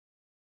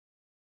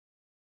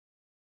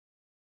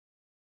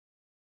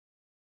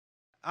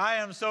I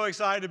am so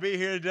excited to be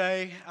here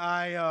today.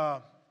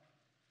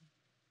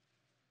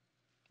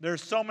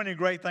 There's so many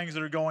great things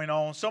that are going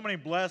on, so many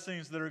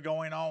blessings that are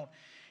going on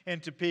in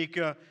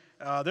Topeka.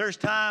 There's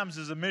times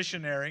as a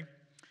missionary,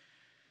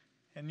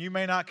 and you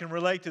may not can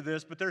relate to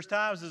this, but there's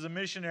times as a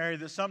missionary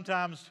that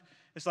sometimes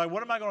it's like,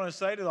 what am I going to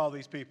say to all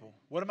these people?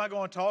 What am I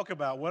going to talk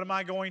about?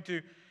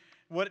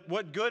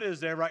 What good is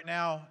there right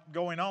now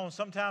going on?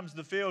 Sometimes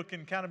the field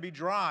can kind of be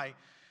dry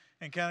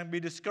and kind of be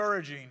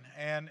discouraging,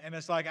 and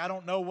it's like, I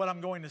don't know what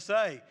I'm going to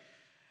say.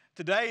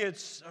 Today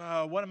it's,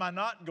 what am I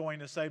not going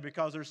to say,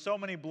 because there's so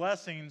many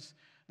blessings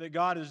that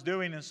God is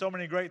doing and so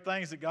many great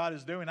things that God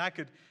is doing. I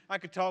could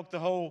talk the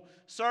whole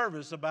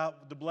service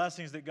about the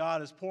blessings that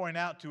God is pouring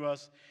out to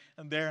us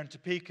and there in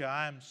Topeka.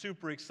 I am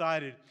super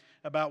excited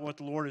about what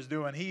the Lord is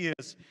doing. He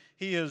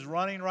is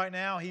running right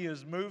now. He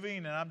is moving,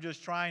 and I'm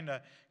just trying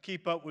to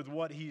keep up with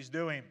what He's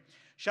doing.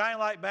 Shining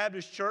Light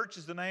Baptist Church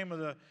is the name of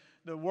the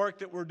work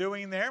that we're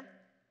doing there.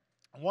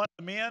 One of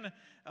the men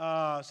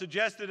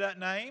suggested that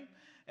name,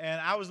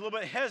 and I was a little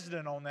bit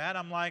hesitant on that.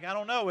 I'm like, I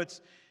don't know.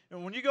 It's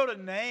when you go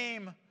to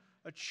name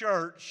a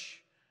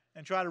church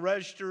and try to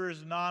register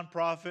as a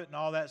nonprofit and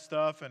all that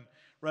stuff and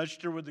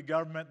register with the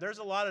government, there's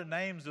a lot of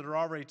names that are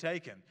already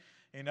taken.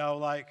 You know,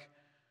 like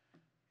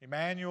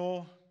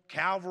Emmanuel,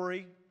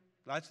 Calvary.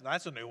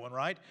 That's a new one,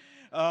 right?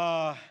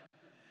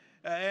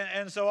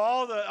 And so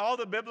all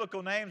the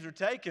biblical names are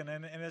taken,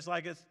 and it's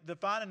like to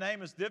find a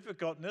name is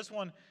difficult. And this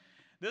one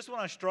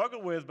I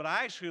struggle with, but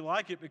I actually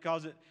like it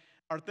because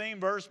our theme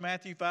verse,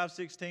 Matthew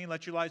 5:16,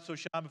 let your light so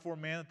shine before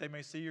men that they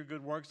may see your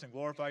good works and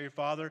glorify your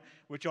Father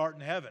which art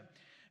in heaven.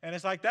 And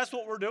it's like that's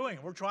what we're doing.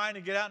 We're trying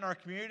to get out in our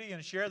community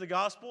and share the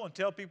gospel and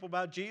tell people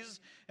about Jesus,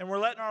 and we're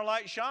letting our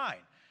light shine.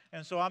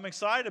 And so I'm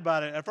excited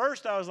about it. At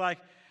first I was like,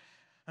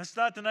 that's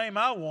not the name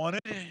I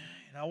wanted,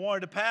 and I wanted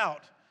to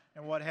pout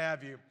and what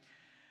have you.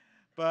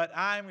 But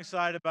I'm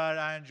excited about it.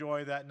 I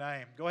enjoy that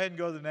name. Go ahead and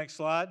go to the next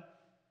slide.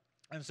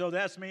 And so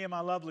that's me and my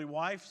lovely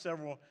wife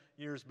several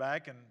years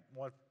back, and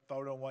one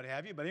photo and what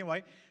have you. But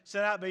anyway,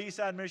 sent out by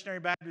Eastside Missionary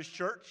Baptist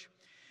Church.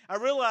 I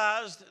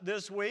realized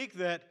this week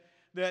that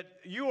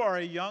you are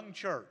a young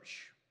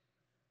church.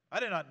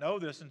 I did not know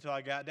this until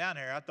I got down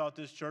here. I thought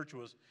this church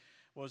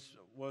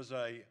was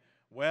a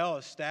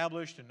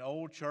well-established and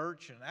old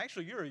church, and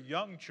actually you're a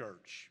young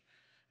church.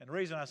 And the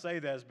reason I say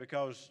that is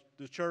because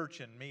the church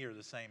and me are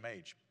the same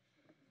age.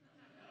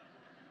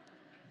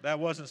 That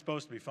wasn't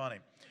supposed to be funny.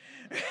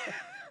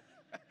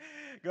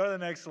 Go to the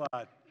next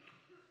slide.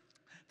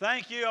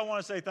 Thank you. I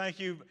want to say thank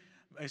you,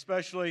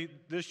 especially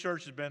this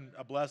church has been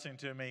a blessing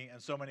to me in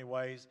so many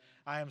ways.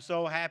 I am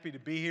so happy to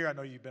be here. I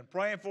know you've been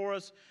praying for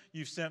us.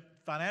 You've sent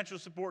financial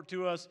support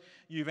to us.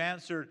 You've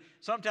answered.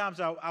 Sometimes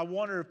I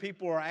wonder if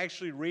people are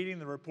actually reading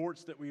the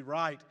reports that we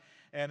write,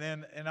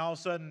 and all of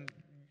a sudden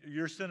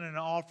you're sending an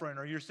offering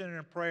or you're sending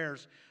in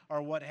prayers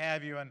or what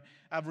have you. And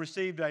I've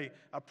received a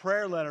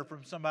prayer letter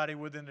from somebody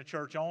within the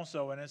church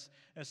also, and it's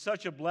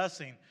such a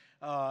blessing.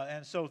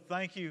 And so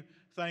thank you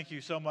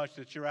so much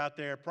that you're out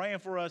there praying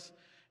for us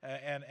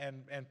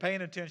and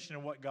paying attention to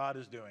what God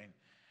is doing.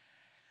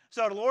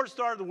 So the Lord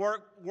started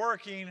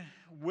working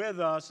with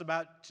us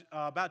about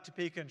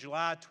Topeka in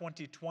July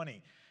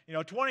 2020. You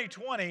know,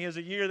 2020 is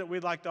a year that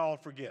we'd like to all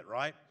forget,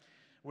 right?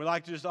 We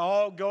like to just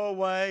all go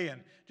away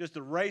and just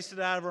erase it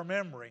out of our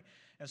memory.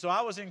 And so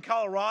I was in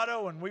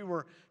Colorado, and we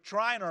were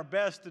trying our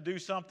best to do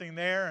something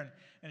there.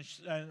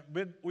 And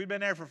we've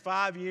been there for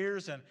 5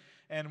 years,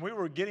 and we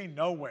were getting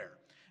nowhere.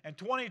 And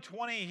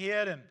 2020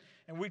 hit, and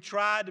we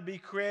tried to be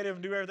creative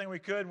and do everything we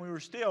could, and we were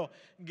still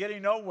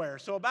getting nowhere.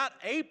 So about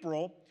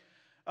April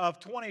of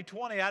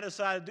 2020, I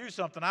decided to do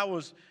something. I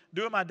was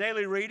doing my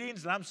daily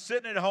readings, and I'm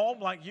sitting at home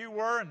like you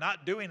were and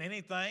not doing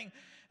anything.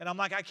 And I'm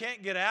like, I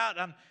can't get out.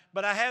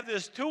 But I have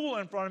this tool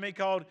in front of me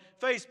called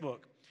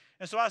Facebook.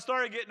 And so I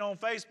started getting on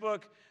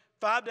Facebook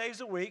 5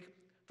 days a week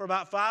for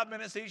about 5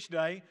 minutes each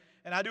day.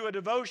 And I do a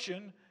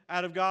devotion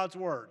out of God's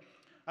Word.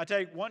 I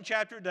take one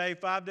chapter a day,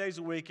 5 days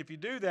a week. If you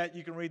do that,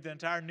 you can read the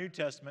entire New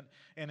Testament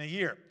in a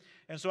year.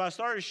 And so I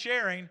started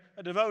sharing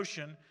a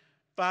devotion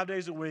 5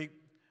 days a week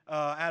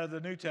out of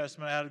the New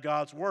Testament, out of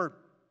God's Word.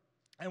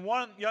 And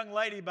one young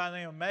lady by the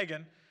name of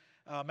Megan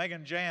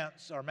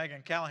Jantz, or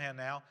Megan Callahan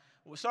now,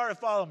 started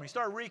following me,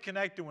 started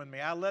reconnecting with me.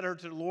 I led her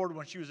to the Lord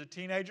when she was a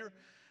teenager,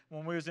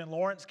 when we was in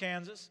Lawrence,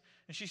 Kansas,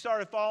 and she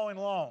started following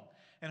along.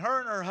 And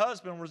her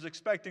husband was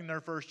expecting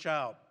their first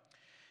child.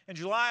 In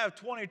July of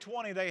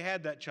 2020, they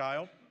had that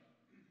child.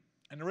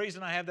 And the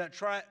reason I have that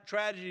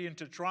tragedy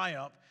into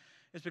triumph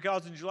is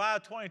because in July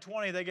of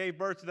 2020, they gave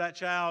birth to that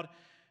child,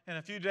 and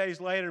a few days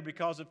later,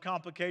 because of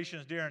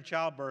complications during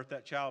childbirth,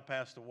 that child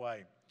passed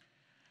away.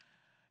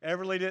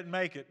 Everly didn't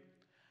make it.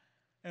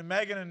 And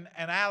Megan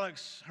and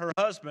Alex, her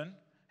husband,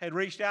 had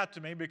reached out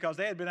to me because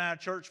they had been out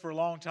of church for a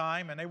long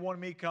time, and they wanted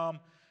me to come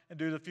and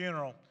do the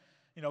funeral.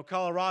 You know,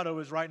 Colorado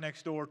is right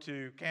next door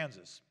to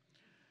Kansas.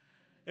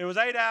 It was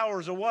 8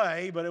 hours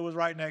away, but it was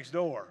right next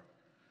door.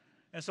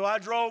 And so I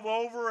drove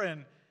over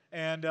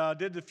and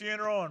did the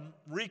funeral and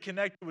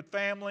reconnected with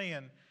family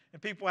and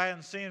people I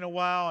hadn't seen in a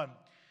while.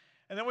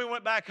 And then we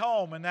went back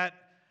home, and that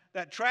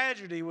that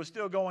tragedy was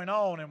still going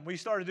on, and we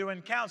started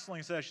doing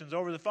counseling sessions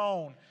over the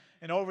phone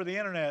and over the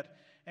internet.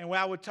 And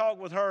I would talk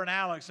with her and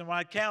Alex, and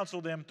I'd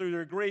counsel them through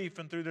their grief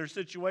and through their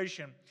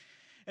situation.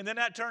 And then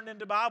that turned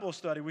into Bible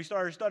study. We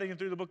started studying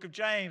through the book of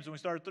James, and we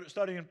started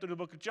studying through the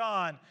book of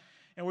John.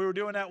 And we were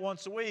doing that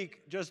once a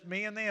week, just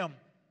me and them.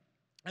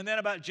 And then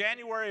about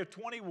January of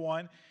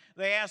 21,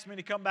 they asked me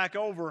to come back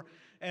over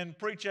and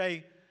preach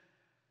a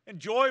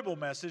enjoyable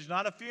message,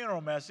 not a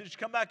funeral message.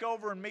 Come back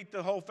over and meet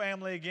the whole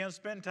family again,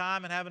 spend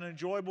time and have an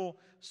enjoyable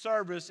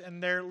service in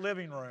their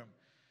living room.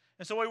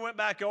 And so we went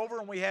back over,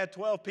 and we had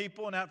 12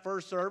 people in that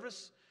first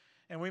service.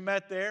 And we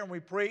met there, and we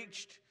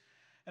preached.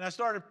 And I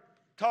started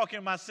talking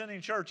to my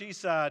sending church,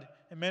 Eastside,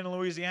 in Minden,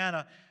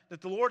 Louisiana,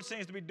 that the Lord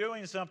seems to be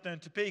doing something in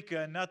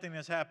Topeka, and nothing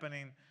is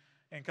happening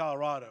in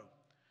Colorado.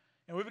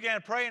 And we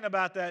began praying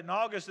about that. In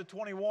August of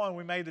 21,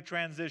 we made the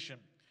transition.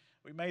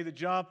 We made the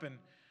jump and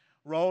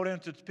rolled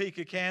into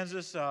Topeka,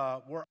 Kansas.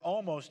 We're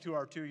almost to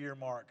our 2-year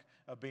mark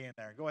of being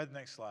there. Go ahead,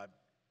 next slide.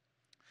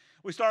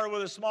 We started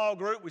with a small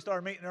group. We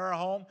started meeting in our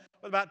home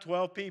with about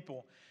 12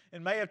 people.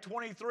 In May of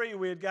 23,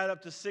 we had got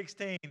up to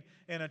 16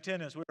 in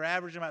attendance. We were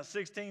averaging about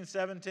 16,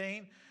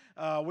 17.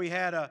 We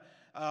had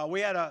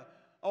a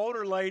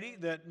older lady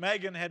that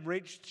Megan had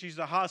reached. She's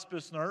a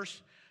hospice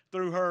nurse.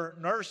 Through her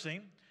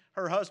nursing,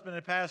 her husband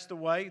had passed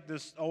away,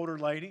 this older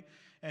lady,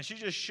 and she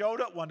just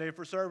showed up one day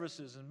for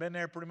services and been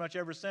there pretty much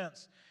ever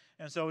since.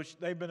 And so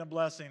they've been a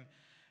blessing.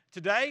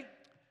 Today,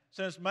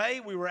 since May,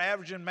 we were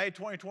averaging, May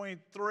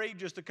 2023,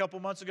 just a couple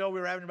months ago, we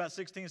were averaging about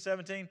 16,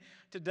 17.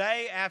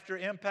 Today, after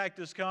Impact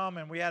has come,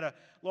 and we had a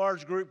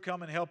large group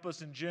come and help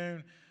us in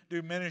June,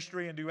 do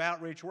ministry and do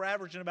outreach, we're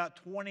averaging about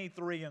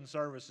 23 in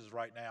services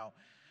right now.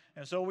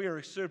 And so we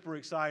are super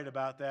excited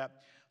about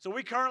that. So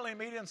we currently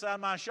meet inside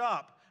my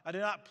shop. I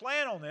did not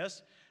plan on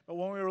this, but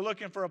when we were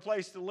looking for a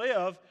place to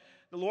live,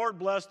 the Lord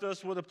blessed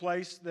us with a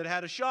place that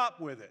had a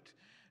shop with it.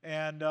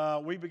 And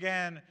we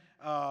began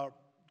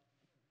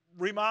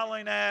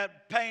remodeling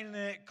that, painting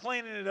it,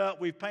 cleaning it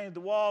up. We've painted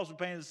the walls, we've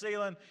painted the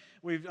ceiling.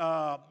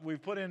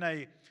 We've put in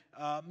a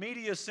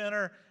media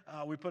center.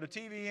 We put a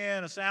TV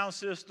in, a sound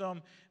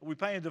system. We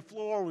painted the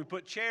floor. We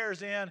put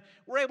chairs in.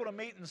 We're able to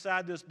meet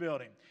inside this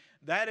building.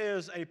 That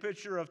is a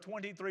picture of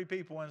 23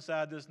 people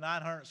inside this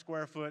 900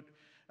 square foot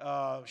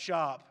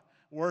shop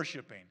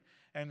worshiping.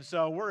 And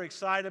so we're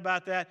excited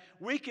about that.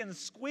 We can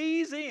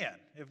squeeze in,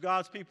 if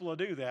God's people will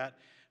do that,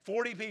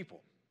 40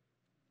 people.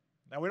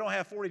 Now, we don't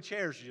have 40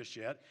 chairs just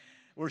yet.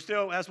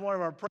 That's one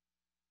of our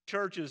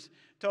churches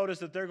told us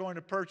that they're going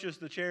to purchase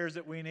the chairs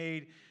that we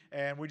need,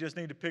 and we just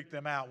need to pick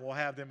them out. We'll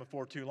have them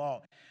before too long.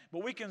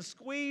 But we can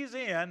squeeze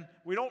in.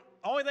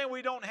 Only thing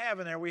we don't have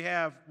in there, we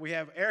have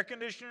air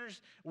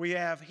conditioners, we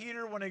have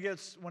heater when it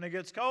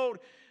gets cold.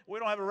 We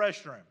don't have a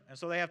restroom, and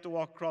so they have to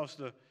walk across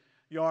the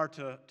yard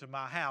to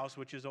my house,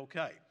 which is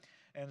okay.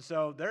 And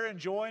so they're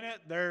enjoying it.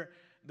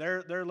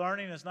 They're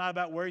learning. It's not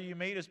about where you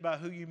meet, it's about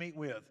who you meet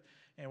with.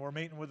 And we're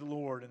meeting with the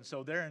Lord, and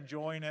so they're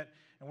enjoying it,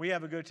 and we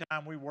have a good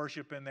time. We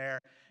worship in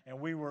there, and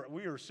we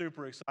were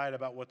super excited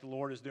about what the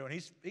Lord is doing.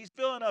 He's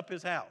filling up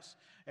His house,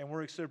 and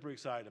we're super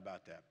excited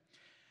about that.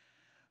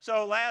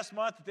 So last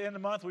month, at the end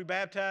of the month, we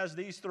baptized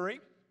these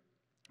three.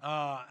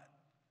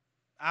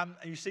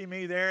 You see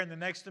me there, and the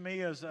next to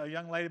me is a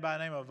young lady by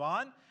the name of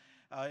Yvonne.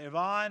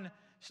 Yvonne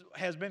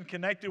has been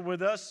connected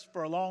with us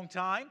for a long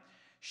time.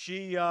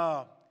 She's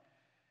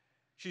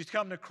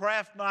come to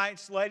craft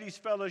nights, ladies'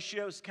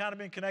 fellowships, kind of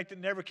been connected,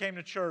 never came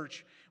to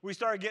church. We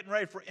started getting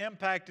ready for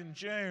Impact in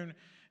June,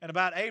 and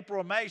about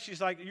April, May,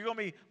 she's like, you're going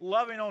to be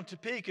loving on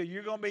Topeka.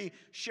 You're going to be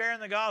sharing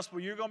the gospel.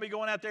 You're going to be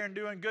going out there and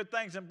doing good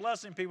things and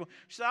blessing people.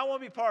 She said, I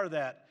want to be part of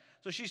that.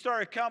 So she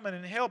started coming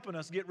and helping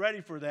us get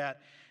ready for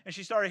that. And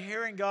she started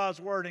hearing God's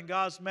word and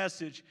God's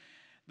message.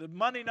 The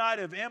Monday night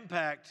of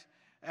Impact,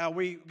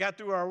 we got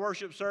through our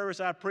worship service.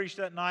 I preached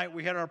that night.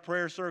 We had our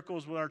prayer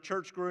circles with our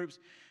church groups.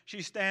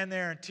 She's standing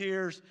there in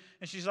tears,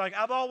 and she's like,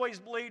 I've always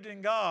believed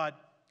in God.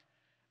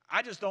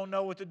 I just don't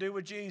know what to do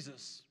with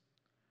Jesus.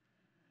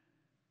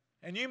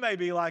 And you may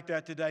be like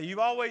that today. You've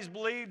always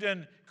believed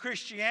in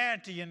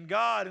Christianity and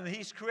God, and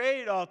He's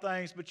created all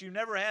things, but you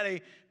never had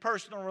a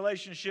personal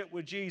relationship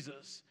with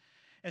Jesus.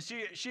 And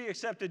she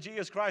accepted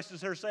Jesus Christ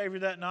as her Savior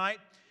that night.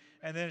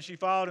 And then she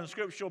followed in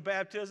scriptural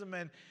baptism,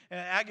 and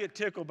I get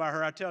tickled by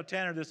her. I tell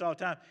Tanner this all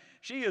the time.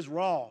 She is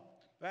raw.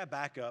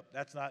 Back up.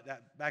 That's not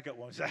that. Back up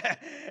one second.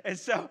 And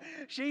so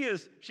she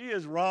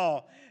is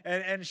raw,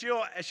 and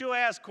she'll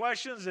ask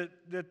questions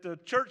that the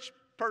church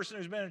person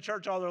who's been in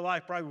church all their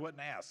life probably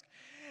wouldn't ask.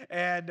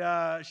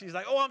 And she's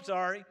like, "Oh, I'm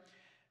sorry."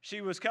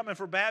 She was coming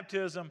for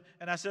baptism,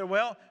 and I said,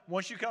 "Well,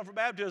 once you come for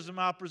baptism,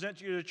 I'll present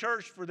you to the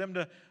church for them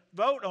to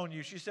vote on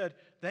you." She said,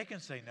 "They can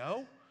say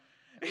no."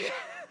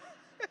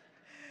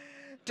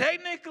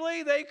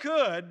 Technically, they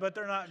could, but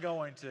they're not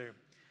going to.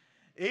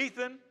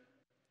 Ethan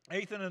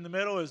in the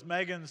middle is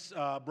Megan's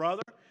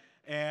brother,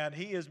 and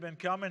he has been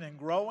coming and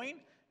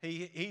growing.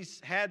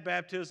 He's had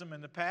baptism in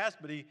the past,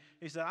 but he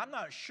said, I'm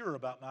not sure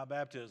about my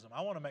baptism.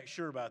 I want to make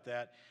sure about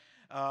that.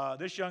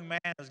 This young man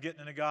is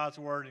getting into God's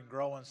Word and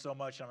growing so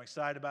much. I'm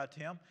excited about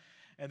him.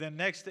 And then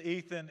next to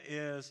Ethan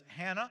is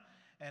Hannah,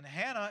 and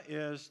Hannah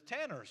is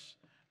Tanner's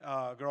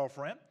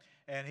girlfriend.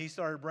 And he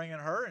started bringing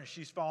her, and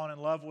she's fallen in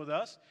love with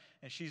us,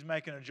 and she's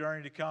making a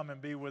journey to come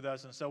and be with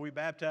us. And so we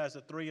baptized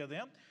the three of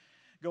them.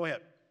 Go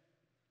ahead.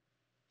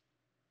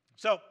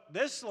 So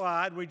this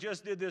slide, we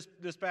just did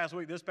this past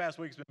week. This past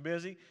week's been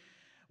busy.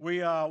 We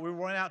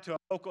went out to a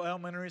local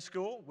elementary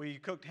school. We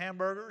cooked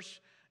hamburgers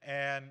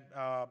and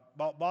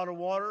bought bottled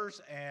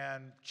waters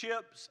and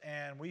chips,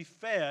 and we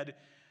fed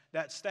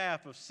that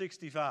staff of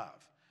 65.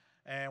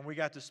 And we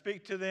got to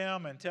speak to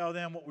them and tell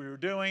them what we were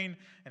doing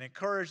and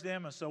encourage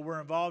them. And so we're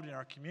involved in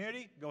our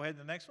community. Go ahead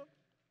to the next one.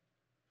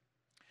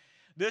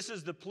 This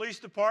is the police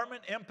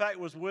department. Impact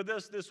was with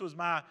us. This was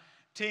my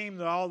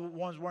team, all the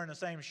ones wearing the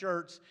same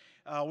shirts.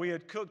 We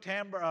had cooked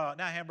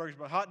not hamburgers,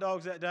 but hot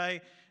dogs that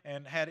day,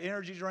 and had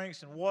energy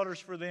drinks and waters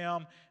for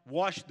them,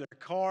 washed their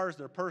cars,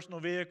 their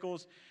personal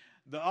vehicles.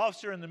 The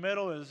officer in the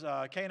middle is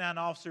K-9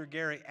 Officer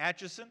Gary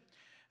Atchison.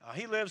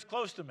 He lives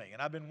close to me,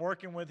 and I've been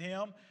working with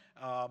him,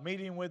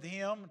 meeting with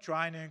him,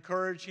 trying to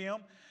encourage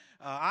him.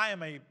 I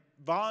am a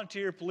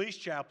volunteer police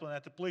chaplain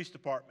at the police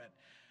department,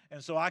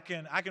 and so I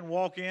can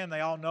walk in.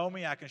 They all know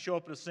me. I can show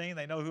up at the scene.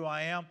 They know who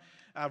I am.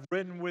 I've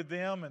ridden with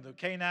them in the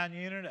K-9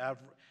 unit.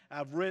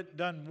 I've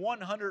done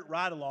 100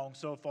 ride-alongs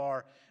so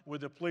far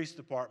with the police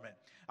department.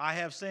 I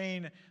have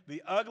seen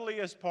the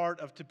ugliest part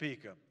of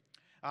Topeka.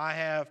 I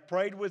have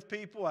prayed with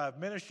people. I've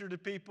ministered to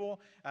people.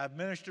 I've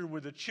ministered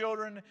with the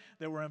children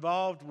that were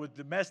involved with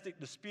domestic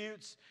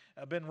disputes.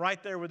 I've been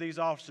right there with these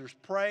officers.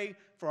 Pray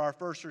for our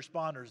first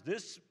responders.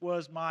 This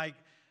was my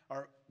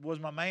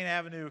main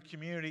avenue of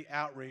community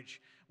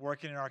outreach,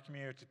 working in our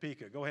community of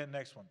Topeka. Go ahead,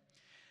 next one.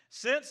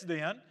 Since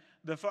then,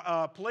 the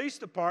police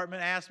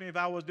department asked me if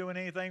I was doing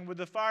anything with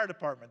the fire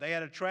department. They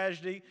had a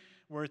tragedy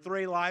where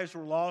 3 lives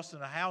were lost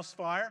in a house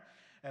fire.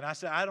 And I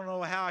said, I don't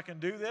know how I can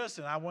do this.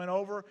 And I went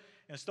over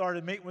and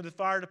started meeting with the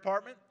fire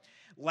department.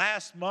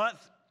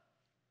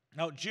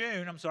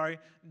 June,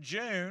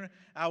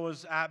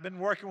 I've been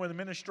working with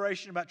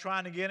administration about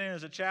trying to get in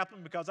as a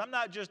chaplain, because I'm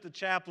not just a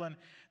chaplain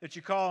that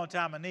you call in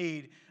time of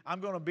need. I'm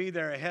going to be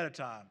there ahead of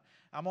time.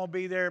 I'm going to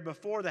be there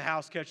before the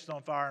house catches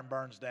on fire and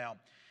burns down.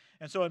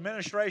 And so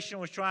administration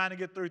was trying to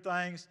get through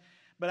things.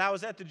 But I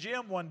was at the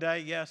gym one day.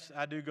 Yes,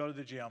 I do go to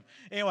the gym.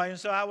 Anyway, and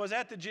so I was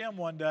at the gym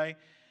one day,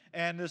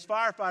 and this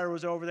firefighter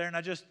was over there, and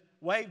I just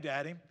waved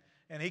at him.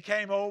 And he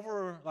came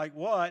over like,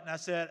 what? And I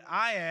said,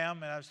 I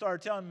am. And I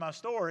started telling him my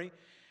story.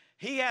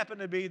 He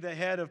happened to be the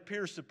head of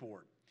peer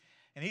support.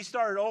 And he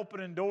started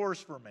opening doors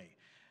for me.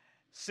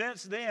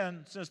 Since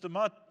then, since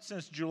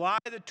July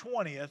the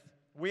 20th,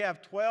 we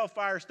have 12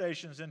 fire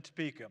stations in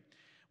Topeka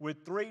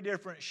with 3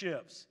 different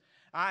shifts.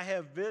 I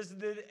have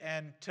visited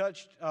and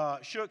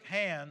shook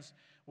hands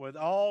with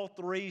all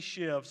 3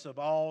 shifts of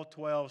all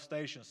 12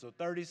 stations. So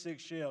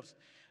 36 shifts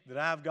that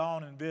I've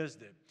gone and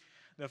visited.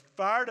 The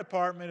fire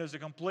department is a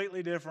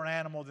completely different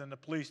animal than the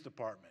police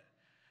department,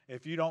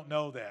 if you don't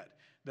know that.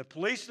 The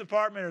police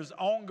department is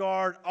on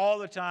guard all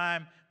the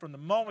time from the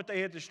moment they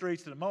hit the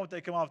streets to the moment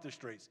they come off the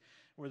streets,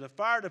 where the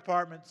fire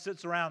department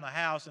sits around the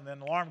house and then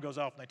the alarm goes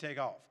off and they take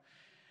off.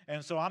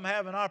 And so I'm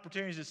having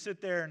opportunities to sit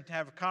there and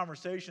have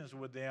conversations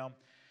with them,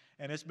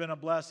 and it's been a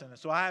blessing. And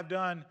so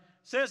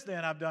since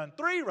then, I've done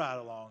 3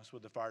 ride-alongs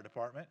with the fire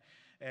department.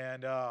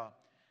 And I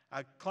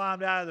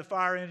climbed out of the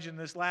fire engine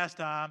this last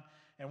time,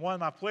 and one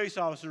of my police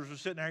officers was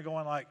sitting there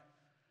going like,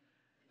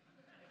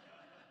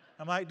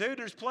 I'm like, dude,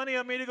 there's plenty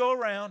of me to go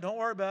around. Don't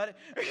worry about it.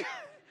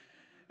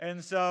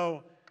 And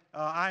so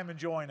I'm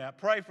enjoying that.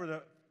 Pray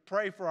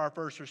for our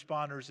first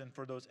responders and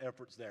for those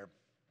efforts there.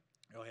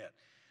 Go ahead.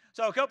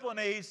 So a couple of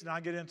needs, and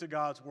I'll get into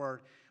God's Word.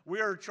 We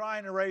are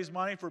trying to raise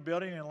money for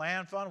building and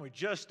land fund. We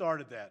just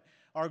started that.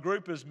 Our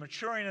group is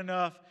maturing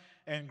enough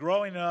and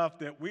growing enough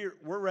that we're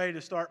ready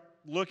to start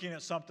looking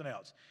at something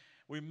else.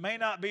 We may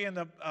not be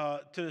to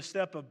the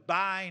step of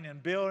buying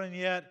and building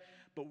yet,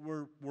 but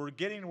we're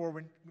getting where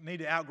we need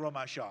to outgrow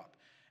my shop.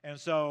 And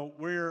so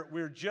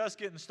we're just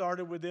getting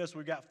started with this.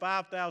 We've got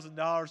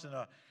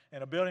 $5,000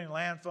 in a building and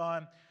land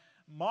fund.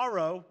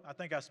 Morrow, I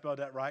think I spelled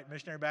that right,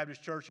 Missionary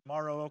Baptist Church in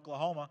Morrow,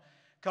 Oklahoma,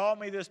 called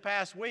me this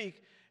past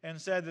week and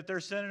said that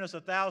they're sending us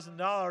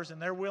 $1,000 and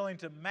they're willing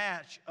to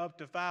match up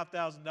to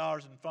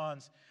 $5,000 in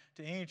funds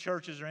to any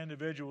churches or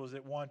individuals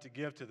that want to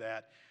give to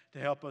that to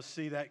help us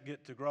see that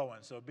get to growing.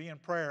 So be in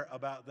prayer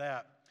about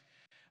that.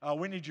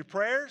 We need your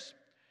prayers.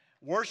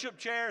 Worship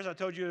chairs. I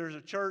told you there's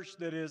a church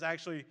that is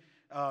actually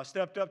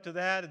stepped up to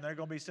that, and they're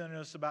going to be sending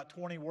us about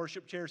 20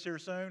 worship chairs here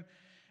soon.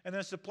 And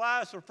then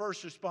supplies for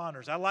first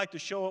responders. I like to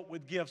show up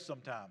with gifts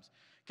sometimes.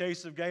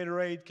 Case of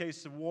Gatorade,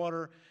 cases of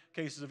water,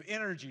 cases of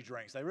energy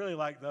drinks. They really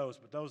like those,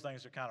 but those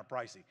things are kind of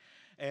pricey.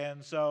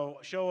 And so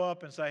show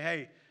up and say,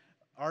 hey,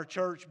 our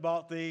church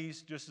bought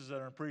these just as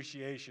an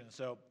appreciation.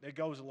 So it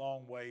goes a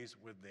long ways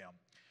with them.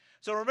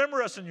 So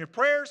remember us in your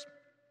prayers,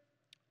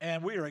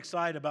 and we are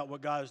excited about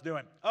what God is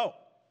doing. Oh,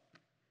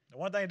 the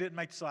one thing I didn't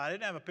make the slide, I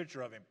didn't have a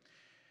picture of him.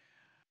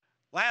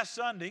 Last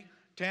Sunday,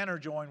 Tanner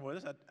joined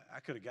with us. I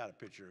could have got a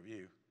picture of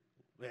you.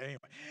 But anyway,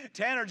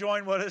 Tanner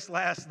joined with us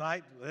last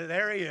night.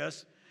 There he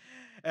is.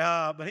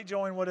 But he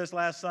joined with us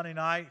last Sunday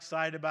night.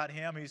 Excited about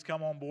him. He's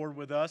come on board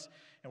with us,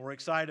 and we're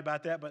excited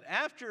about that. But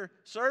after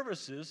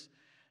services,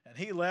 and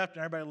he left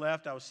and everybody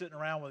left, I was sitting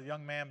around with a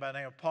young man by the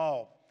name of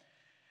Paul.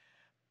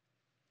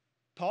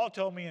 Paul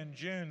told me in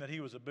June that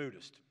he was a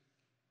Buddhist,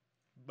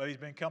 but he's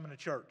been coming to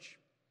church.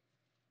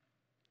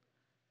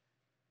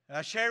 And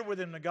I shared with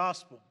him the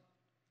gospel.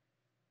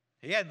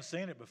 He hadn't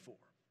seen it before.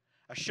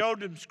 I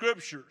showed him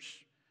scriptures,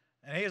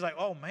 and he was like,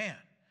 oh, man.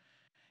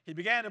 He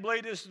began to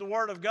believe this is the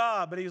Word of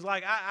God, but he's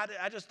like,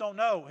 I just don't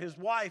know. His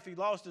wife, he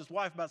lost his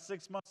wife about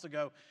 6 months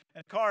ago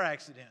in a car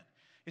accident.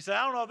 He said,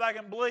 I don't know if I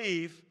can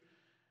believe,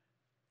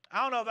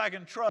 I don't know if I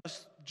can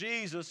trust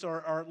Jesus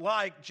or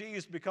like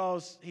Jesus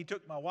because he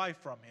took my wife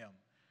from him.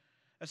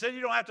 I said,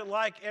 you don't have to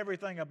like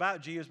everything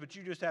about Jesus, but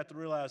you just have to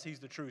realize he's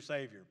the true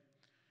Savior.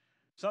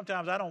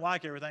 Sometimes I don't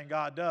like everything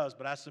God does,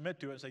 but I submit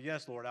to it and say,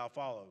 yes, Lord, I'll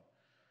follow.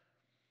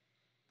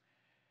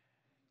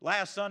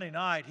 Last Sunday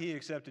night, he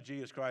accepted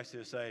Jesus Christ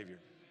as Savior.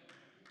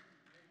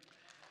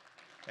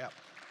 Yeah.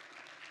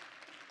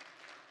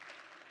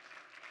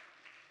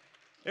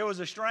 It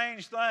was a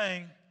strange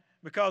thing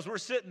because we're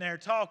sitting there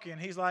talking.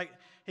 He's like,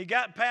 he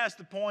got past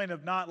the point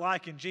of not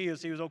liking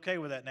Jesus. He was okay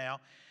with that now.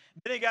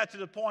 Then he got to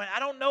the point, I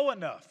don't know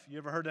enough. You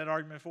ever heard that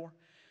argument before?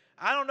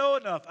 I don't know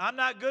enough. I'm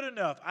not good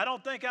enough. I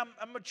don't think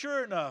I'm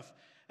mature enough.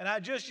 And I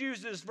just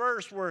used this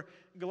verse where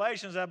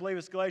Galatians, I believe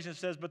it's Galatians,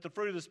 says, but the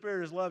fruit of the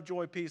Spirit is love,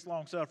 joy, peace,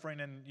 long-suffering,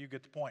 and you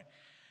get the point.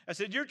 I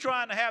said, you're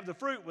trying to have the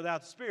fruit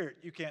without the Spirit.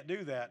 You can't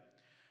do that.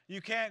 You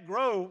can't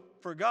grow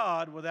for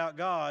God without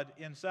God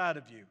inside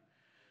of you.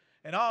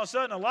 And all of a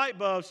sudden, a light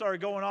bulb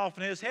started going off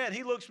in his head.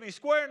 He looks me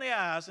square in the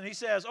eyes, and he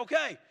says,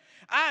 okay,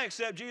 I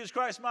accept Jesus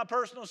Christ as my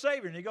personal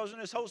Savior. And he goes in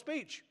this whole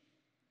speech.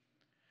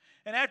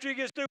 And after he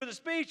gets through with the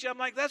speech, I'm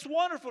like, that's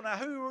wonderful. Now,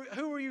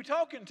 who are you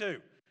talking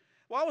to?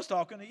 Well, I was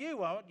talking to you.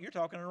 Well, you're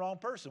talking to the wrong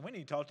person. We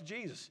need to talk to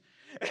Jesus.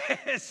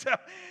 And so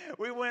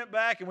we went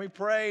back and we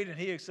prayed, and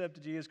he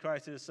accepted Jesus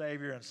Christ as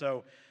Savior. And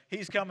so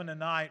he's coming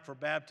tonight for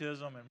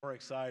baptism, and we're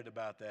excited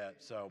about that.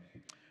 So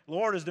the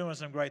Lord is doing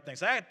some great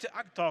things. I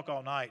could talk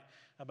all night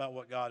about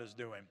what God is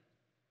doing.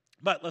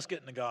 But let's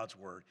get into God's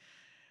Word.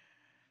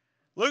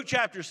 Luke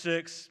chapter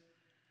 6.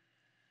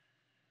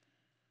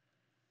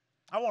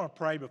 I want to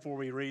pray before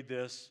we read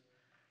this,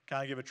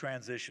 kind of give a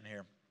transition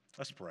here.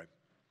 Let's pray.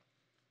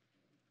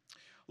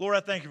 Lord, I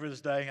thank you for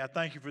this day. I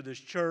thank you for this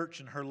church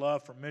and her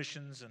love for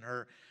missions and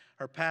her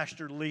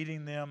pastor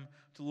leading them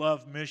to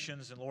love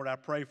missions. And Lord, I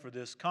pray for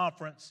this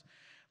conference,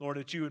 Lord,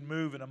 that you would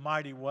move in a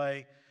mighty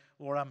way.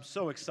 Lord, I'm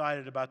so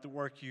excited about the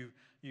work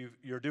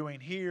you're doing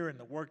here and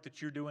the work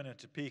that you're doing in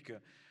Topeka.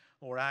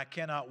 Lord, I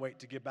cannot wait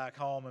to get back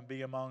home and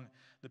be among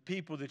the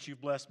people that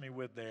you've blessed me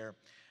with there.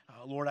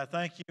 Lord, I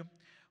thank you.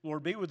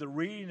 Lord, be with the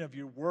reading of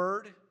your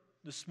word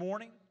this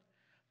morning,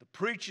 the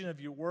preaching of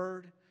your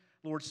word.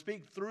 Lord,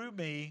 speak through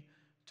me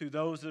to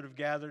those that have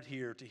gathered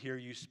here to hear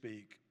you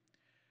speak.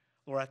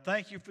 Lord, I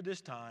thank you for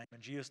this time.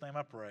 In Jesus' name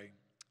I pray.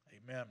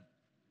 Amen.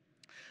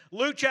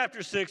 Luke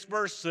chapter 6,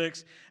 verse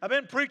 6. I've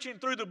been preaching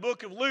through the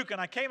book of Luke, and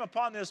I came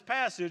upon this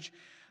passage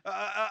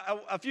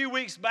a few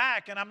weeks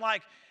back, and I'm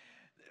like,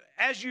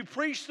 as you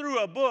preach through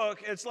a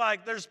book, it's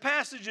like there's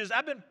passages.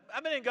 I've been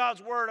in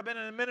God's Word. I've been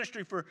in the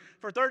ministry for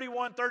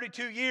 31,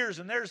 32 years,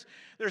 and there's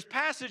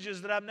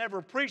passages that I've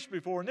never preached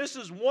before, and this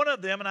is one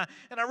of them. And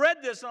I read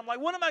this, and I'm like,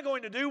 what am I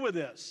going to do with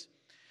this?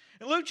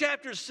 In Luke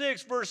chapter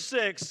 6, verse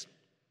 6,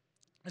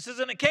 it says,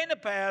 and it came to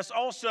pass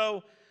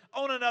also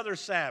on another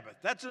Sabbath.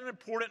 That's an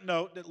important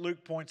note that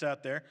Luke points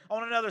out there.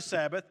 On another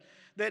Sabbath,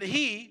 that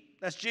he,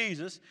 that's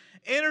Jesus,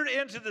 entered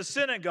into the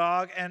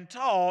synagogue and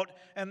taught,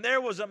 and there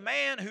was a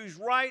man whose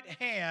right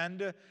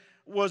hand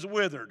was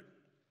withered.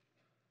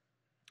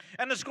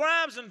 And the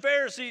scribes and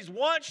Pharisees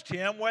watched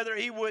him whether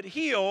he would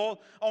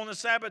heal on the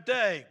Sabbath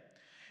day,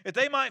 if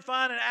they might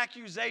find an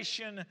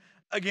accusation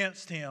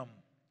against him.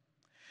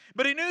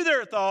 But he knew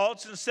their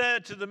thoughts and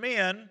said to the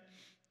man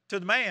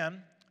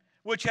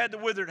which had the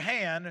withered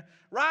hand,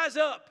 rise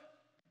up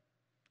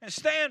and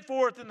stand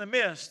forth in the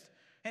midst.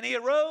 And he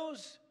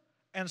arose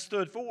and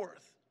stood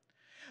forth.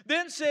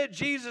 Then said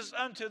Jesus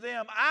unto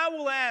them, I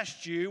will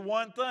ask you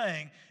one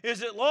thing.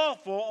 Is it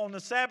lawful on the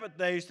Sabbath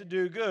days to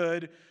do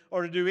good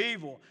or to do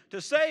evil,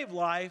 to save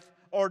life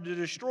or to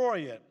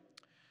destroy it?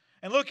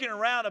 And looking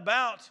around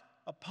about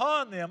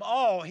upon them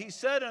all, he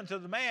said unto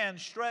the man,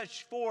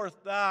 stretch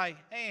forth thy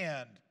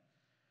hand.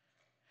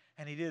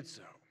 And he did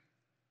so.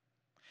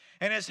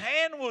 And his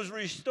hand was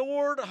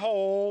restored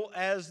whole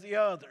as the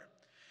other.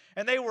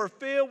 And they were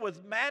filled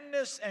with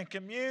madness and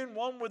communed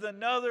one with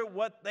another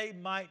what they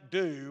might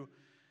do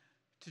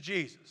to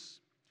Jesus.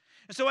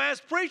 And so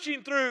as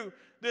preaching through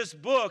this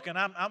book, and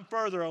I'm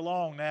further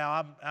along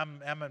now,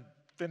 I'm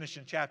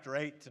finishing chapter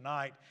 8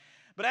 tonight.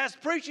 But as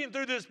preaching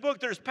through this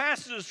book, there's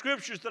passages of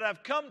scriptures that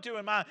I've come to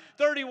in my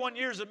 31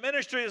 years of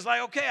ministry. It's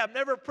like, okay, I've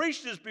never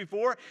preached this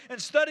before,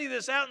 and study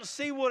this out and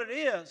see what it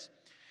is.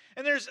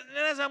 And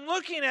as I'm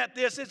looking at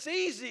this, it's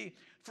easy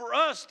for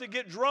us to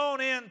get drawn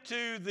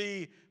into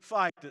the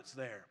fight that's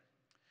there.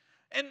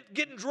 And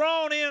getting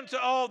drawn into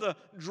all the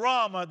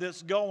drama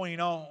that's going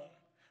on.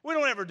 We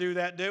don't ever do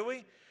that, do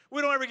we?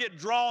 We don't ever get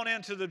drawn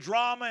into the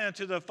drama,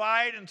 into the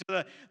fight, into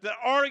the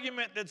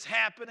argument that's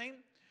happening.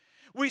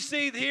 We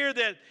see here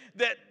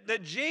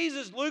that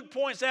Jesus, Luke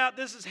points out,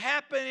 this is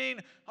happening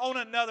on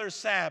another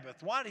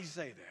Sabbath. Why did he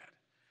say that?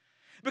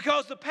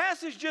 Because the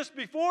passage just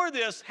before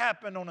this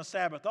happened on a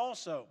Sabbath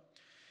also.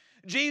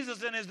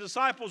 Jesus and his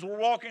disciples were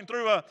walking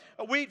through a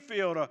wheat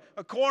field,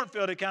 a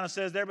cornfield, it kind of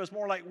says there, but it's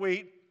more like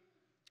wheat.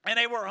 And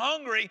they were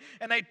hungry,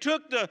 and they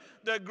took the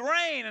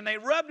grain, and they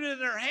rubbed it in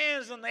their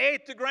hands, and they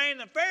ate the grain.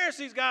 The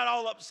Pharisees got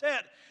all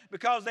upset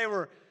because they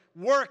were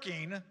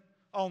working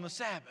on the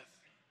Sabbath.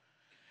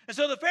 And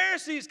so the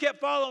Pharisees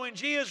kept following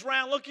Jesus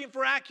around looking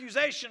for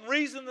accusation,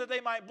 reason that they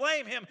might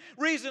blame him,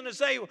 reason to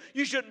say, well,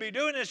 you shouldn't be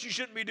doing this, you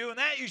shouldn't be doing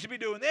that, you should be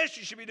doing this,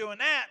 you should be doing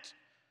that.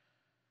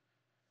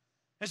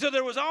 And so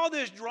there was all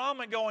this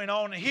drama going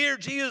on. And here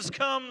Jesus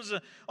comes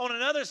on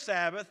another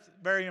Sabbath,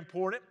 very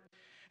important,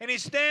 and he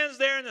stands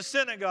there in the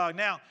synagogue.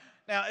 Now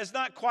it's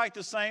not quite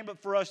the same,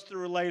 but for us to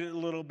relate it a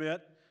little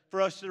bit,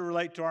 for us to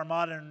relate to our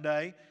modern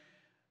day,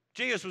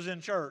 Jesus was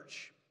in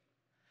church.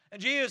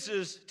 And Jesus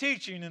is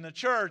teaching in the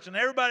church, and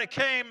everybody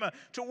came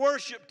to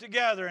worship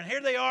together. And here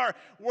they are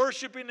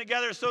worshiping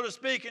together, so to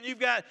speak. And you've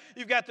got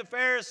the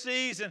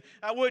Pharisees, and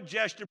I would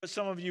gesture, but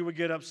some of you would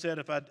get upset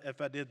if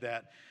I did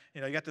that.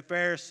 You know, you got the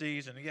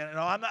Pharisees, and again,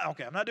 no, I'm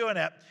not doing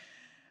that.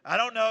 I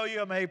don't know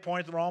you. I may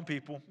point to the wrong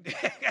people.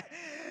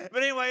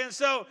 But anyway, and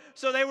so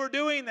they were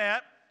doing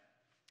that.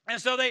 And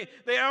so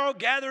they all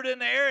gathered in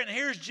there, and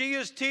here's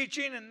Jesus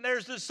teaching, and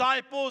there's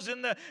disciples,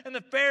 and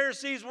the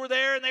Pharisees were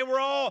there, and they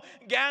were all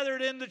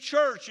gathered in the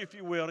church, if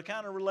you will, to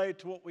kind of relate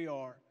to what we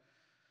are.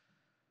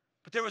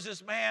 But there was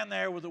this man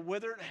there with a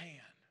withered hand.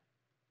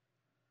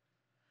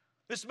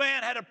 This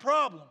man had a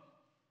problem.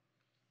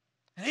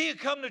 And he had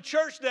come to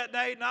church that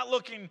day not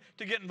looking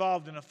to get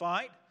involved in a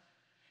fight.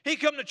 He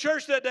come to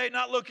church that day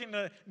not looking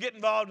to get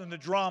involved in the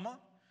drama.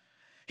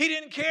 He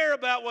didn't care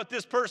about what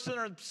this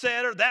person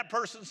said or that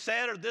person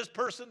said or this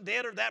person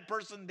did or that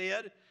person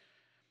did.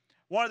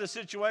 One of the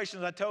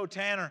situations I told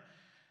Tanner,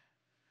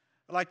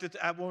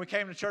 when we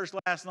came to church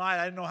last night,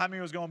 I didn't know how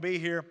many was going to be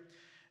here.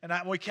 And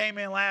when we came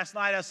in last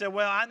night, I said,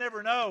 well, I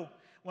never know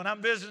when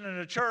I'm visiting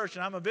a church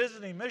and I'm a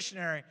visiting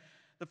missionary,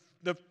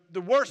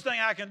 the worst thing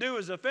I can do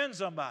is offend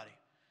somebody.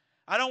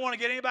 I don't want to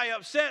get anybody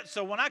upset.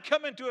 So when I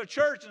come into a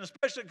church, and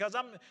especially because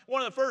I'm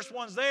one of the first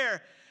ones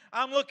there,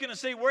 I'm looking to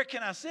see where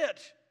can I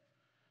sit.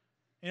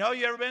 You know,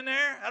 you ever been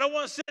there? I don't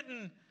want to sit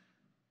in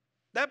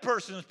that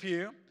person's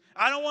pew.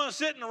 I don't want to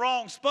sit in the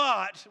wrong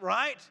spot,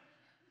 right?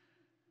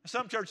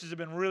 Some churches have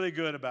been really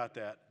good about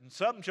that. And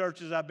some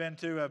churches I've been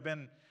to have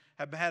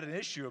had an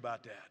issue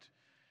about that.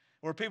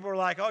 Where people are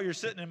like, oh, you're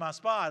sitting in my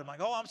spot. I'm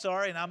like, oh, I'm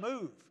sorry, and I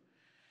move.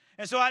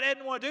 And so I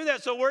didn't want to do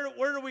that. So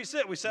where do we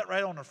sit? We sat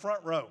right on the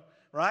front row,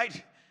 right?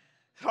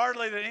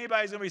 Hardly that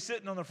anybody's going to be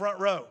sitting on the front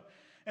row.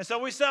 And so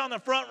we sat on the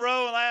front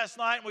row last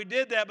night, and we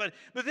did that. But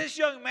this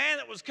young man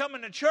that was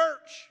coming to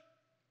church,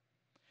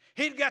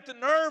 he'd got the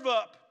nerve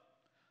up.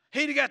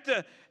 He got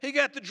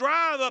the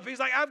drive up. He's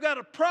like, I've got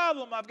a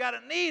problem. I've got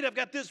a need. I've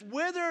got this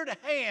withered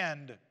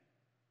hand.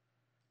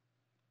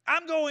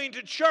 I'm going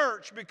to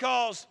church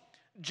because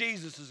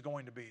Jesus is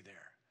going to be there.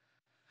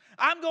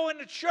 I'm going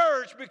to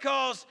church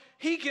because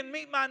he can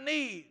meet my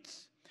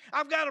needs.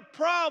 I've got a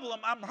problem.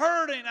 I'm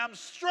hurting. I'm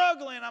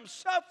struggling. I'm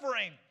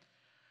suffering.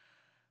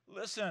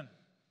 Listen.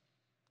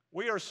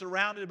 We are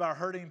surrounded by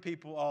hurting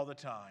people all the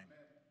time.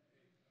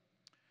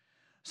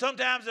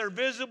 Sometimes they're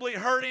visibly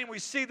hurting. We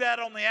see that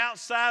on the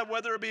outside,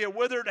 whether it be a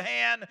withered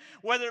hand,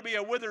 whether it be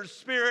a withered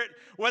spirit,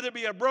 whether it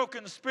be a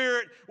broken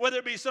spirit, whether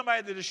it be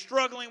somebody that is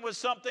struggling with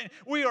something.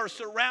 We are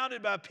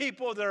surrounded by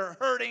people that are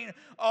hurting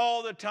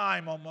all the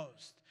time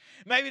almost.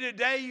 Maybe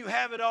today you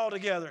have it all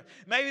together.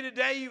 Maybe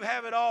today you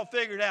have it all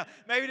figured out.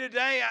 Maybe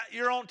today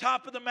you're on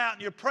top of the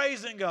mountain. You're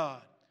praising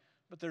God.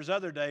 But there's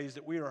other days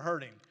that we are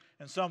hurting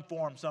in some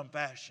form, some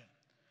fashion.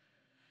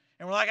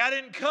 And we're like, I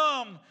didn't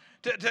come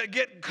to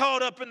get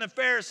caught up in the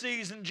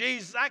Pharisees and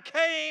Jesus. I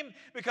came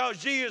because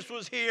Jesus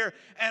was here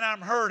and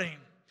I'm hurting.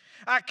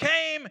 I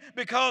came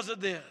because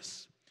of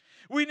this.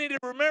 We need to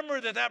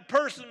remember that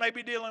person may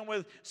be dealing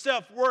with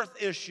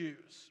self-worth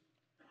issues.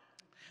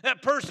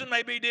 That person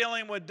may be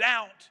dealing with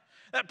doubt.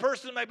 That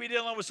person may be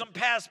dealing with some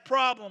past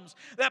problems.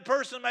 That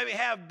person may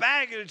have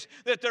baggage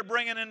that they're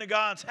bringing into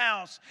God's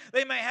house.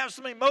 They may have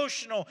some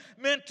emotional,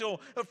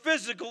 mental, or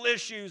physical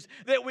issues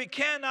that we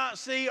cannot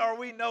see or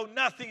we know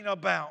nothing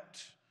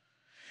about.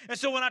 And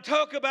so when I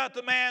talk about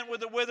the man with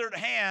the withered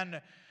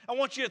hand, I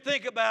want you to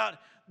think about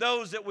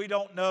those that we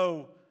don't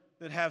know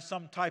that have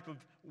some type of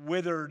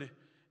withered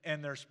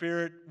in their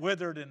spirit,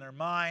 withered in their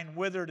mind,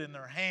 withered in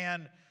their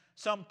hand,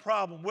 some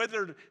problem,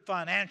 withered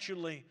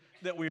financially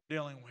that we're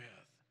dealing with.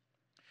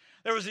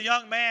 There was a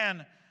young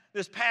man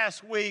this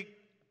past week,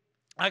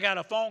 I got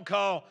a phone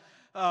call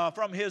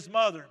from his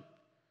mother.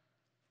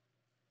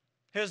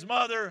 His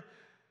mother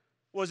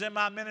was in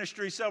my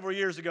ministry several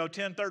years ago,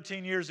 10,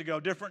 13 years ago,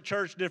 different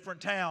church, different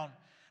town.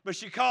 But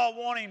she called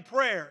wanting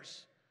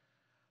prayers.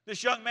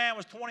 This young man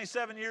was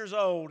 27 years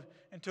old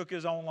and took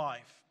his own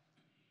life.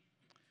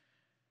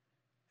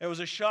 It was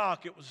a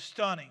shock. It was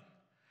stunning.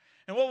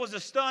 And what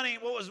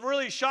was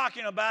really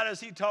shocking about it is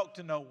he talked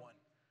to no one.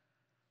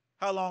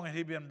 How long had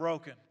he been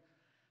broken?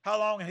 How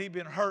long had he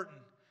been hurting?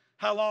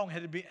 How long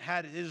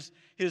had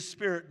his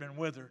spirit been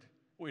withered?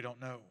 We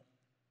don't know.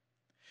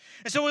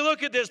 And so we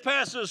look at this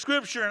passage of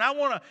Scripture, and I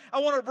want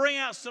to bring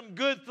out some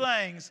good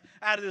things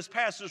out of this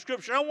passage of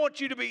Scripture. I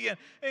want you to be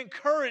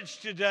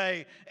encouraged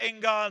today in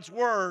God's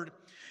Word.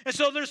 And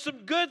so there's some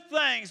good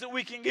things that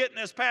we can get in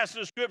this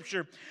passage of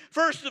Scripture.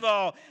 First of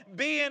all,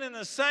 being in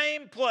the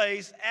same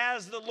place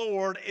as the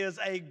Lord is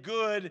a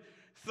good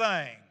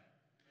thing.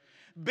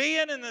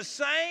 Being in the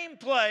same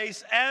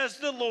place as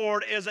the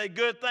Lord is a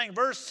good thing.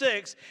 Verse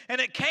 6, and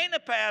it came to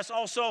pass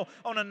also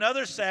on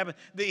another Sabbath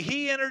that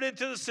he entered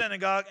into the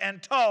synagogue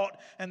and taught,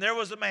 and there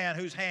was a man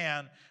whose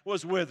hand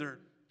was withered.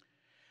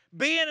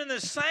 Being in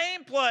the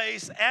same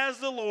place as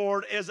the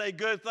Lord is a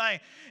good thing.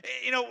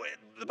 You know,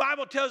 the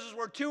Bible tells us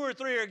where 2 or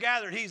 3 are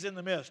gathered, he's in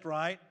the midst,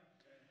 right?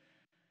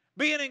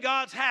 Being in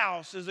God's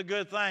house is a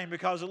good thing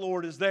because the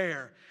Lord is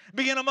there.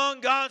 Being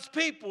among God's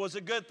people is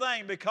a good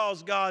thing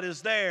because God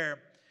is there.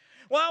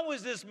 Why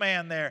was this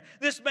man there?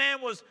 This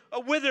man was a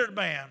withered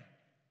man.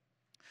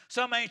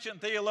 Some ancient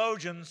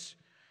theologians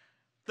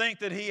think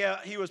that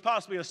he was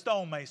possibly a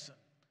stonemason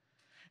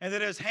and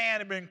that his hand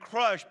had been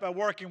crushed by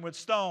working with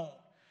stone.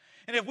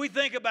 And if we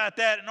think about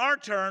that in our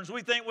terms,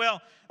 we think, well,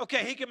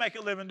 okay, he can make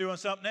a living doing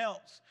something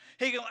else.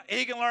 He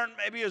can learn,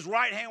 maybe his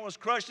right hand was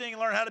crushed, and he can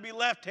learn how to be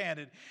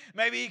left-handed.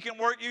 Maybe he can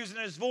work using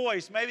his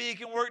voice. Maybe he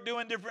can work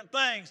doing different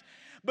things.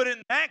 But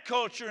in that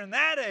culture, in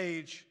that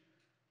age,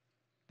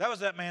 that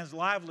was that man's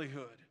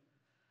livelihood.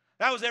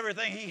 That was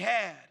everything he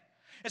had.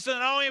 And so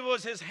not only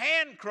was his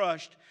hand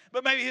crushed,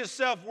 but maybe his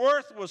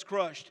self-worth was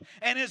crushed,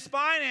 and his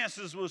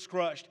finances was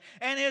crushed,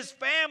 and his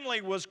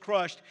family was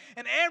crushed.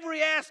 And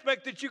every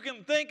aspect that you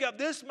can think of,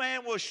 this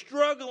man was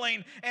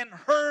struggling and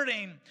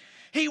hurting.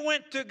 He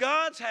went to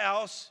God's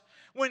house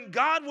when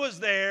God was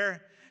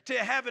there to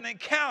have an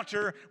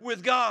encounter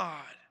with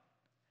God.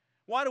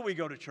 Why do we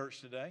go to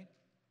church today?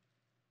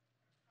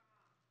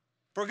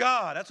 For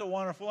God. That's a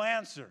wonderful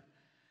answer.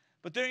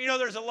 But there,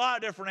 there's a lot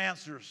of different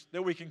answers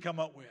that we can come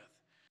up with.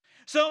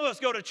 Some of us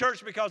go to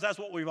church because that's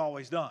what we've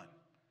always done.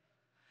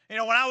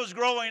 When I was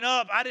growing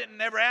up, I didn't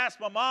ever ask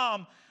my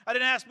mom. I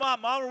didn't ask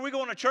Mom, are we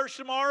going to church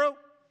tomorrow?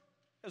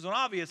 It was an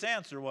obvious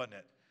answer, wasn't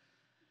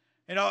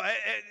it?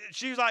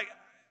 She was like,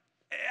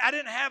 I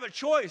didn't have a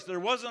choice. There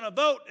wasn't a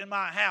vote in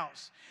my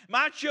house.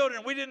 My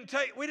children, we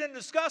didn't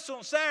discuss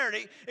on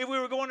Saturday if we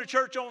were going to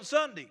church on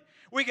Sunday.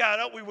 We got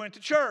up, we went to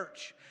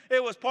church.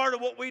 It was part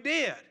of what we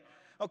did.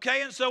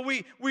 Okay, and so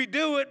we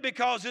do it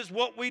because it's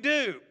what we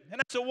do. And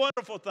that's a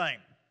wonderful thing.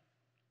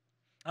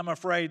 I'm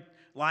afraid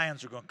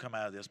lions are going to come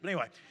out of this. But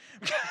anyway,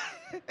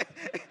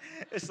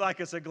 it's like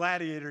it's a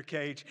gladiator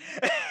cage.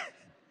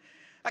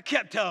 I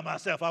kept telling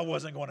myself I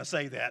wasn't going to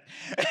say that.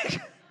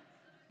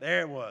 There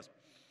it was.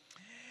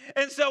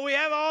 And so we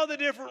have all the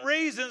different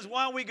reasons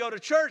why we go to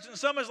church. And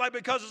some is like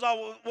because it's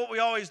all what we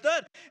always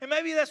done. And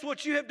maybe that's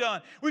what you have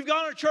done. We've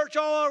gone to church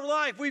all our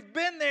life. We've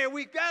been there.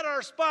 We've got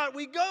our spot.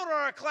 We go to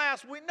our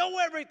class. We know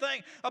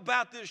everything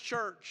about this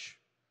church.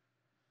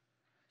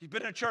 You've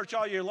been in church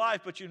all your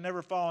life, but you've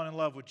never fallen in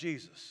love with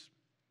Jesus.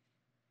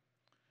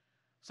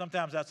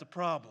 Sometimes that's a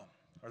problem,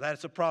 or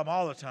that's a problem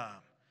all the time.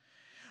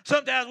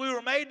 Sometimes we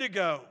were made to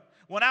go.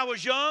 When I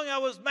was young, I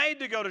was made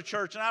to go to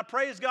church, and I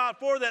praise God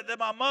for that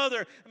my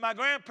mother and my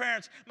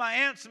grandparents, my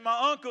aunts and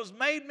my uncles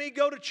made me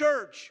go to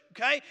church,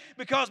 okay?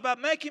 Because by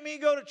making me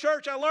go to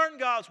church, I learned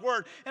God's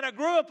Word, and I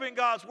grew up in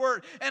God's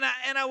Word, and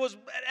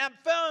I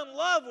fell in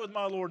love with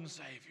my Lord and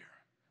Savior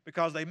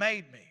because they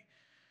made me.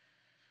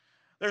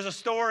 There's a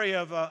story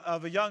of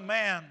a young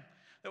man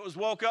that was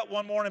woke up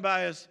one morning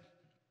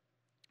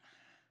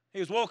He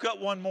was woke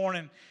up one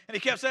morning, and he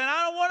kept saying,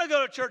 I don't want to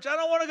go to church. I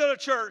don't want to go to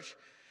church.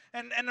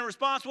 And the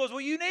response was,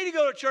 well, you need to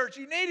go to church.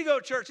 You need to go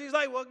to church. He's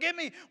like, well, give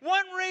me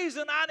one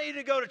reason I need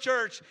to go to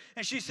church.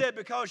 And she said,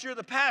 because you're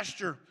the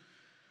pastor.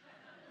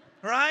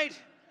 Right?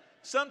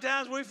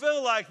 Sometimes we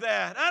feel like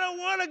that. I don't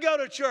want to go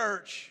to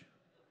church.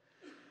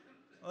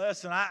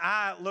 Listen,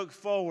 I look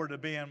forward to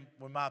being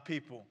with my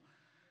people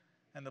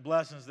and the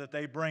blessings that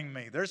they bring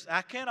me.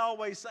 I can't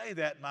always say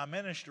that in my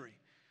ministry,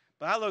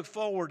 but I look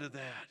forward to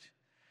that.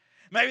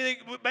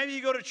 Maybe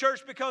you go to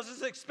church because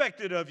it's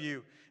expected of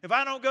you. If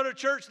I don't go to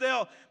church,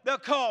 they'll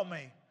call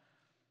me.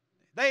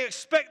 They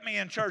expect me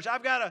in church.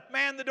 I've got to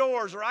man the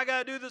doors, or I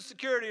got to do the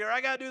security, or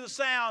I got to do the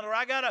sound, or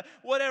I got to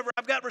whatever.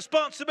 I've got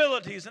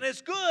responsibilities, and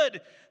it's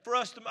good for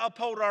us to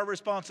uphold our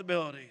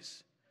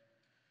responsibilities.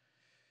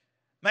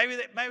 Maybe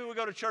we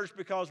go to church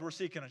because we're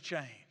seeking a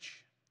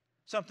change.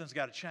 Something's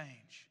got to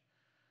change.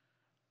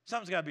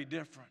 Something's got to be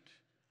different.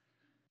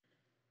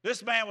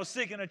 This man was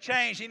seeking a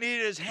change. He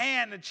needed his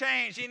hand to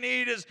change. He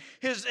needed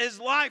his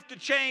life to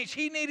change.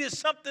 He needed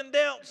something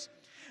else.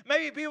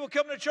 Maybe people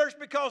come to church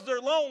because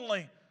they're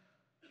lonely.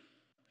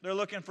 They're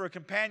looking for a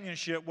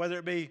companionship, whether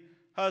it be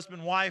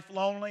husband, wife,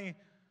 lonely,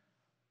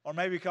 or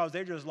maybe because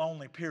they're just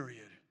lonely,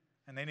 period,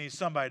 and they need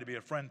somebody to be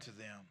a friend to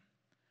them.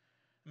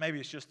 Maybe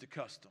it's just a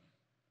custom.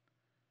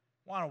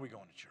 Why aren't we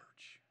going to church?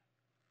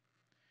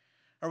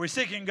 Are we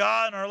seeking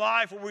God in our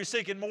life? Are we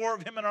seeking more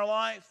of Him in our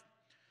life?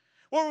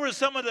 What were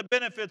some of the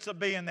benefits of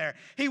being there?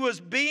 He was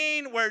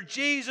being where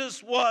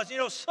Jesus was. You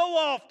know, so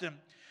often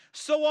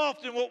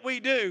what we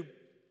do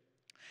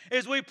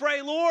is we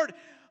pray, Lord,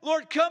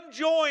 come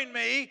join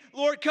me.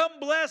 Lord, come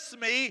bless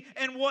me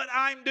in what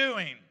I'm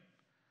doing.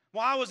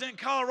 While I was in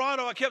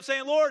Colorado, I kept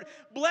saying, Lord,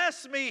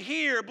 bless me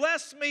here,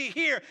 bless me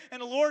here.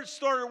 And the Lord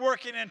started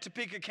working in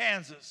Topeka,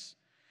 Kansas.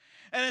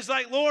 And it's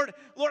like, Lord,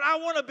 I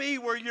want to be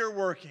where you're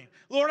working.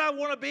 Lord, I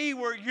want to be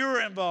where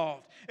you're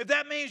involved. If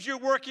that means you're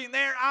working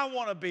there, I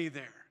want to be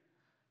there.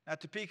 Now,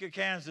 Topeka,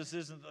 Kansas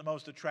isn't the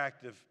most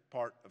attractive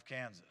part of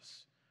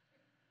Kansas.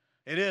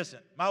 It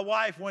isn't. My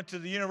wife went to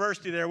the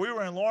university there. We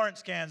were in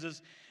Lawrence,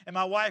 Kansas, and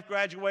my wife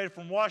graduated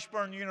from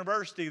Washburn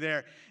University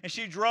there. And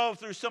she drove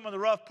through some of the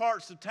rough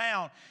parts of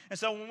town. And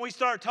so when we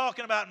started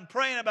talking about and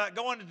praying about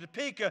going to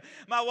Topeka,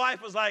 my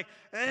wife was like,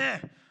 I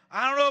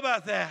don't know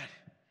about that.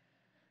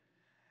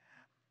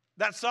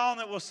 That song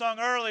that was sung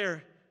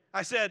earlier,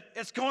 I said,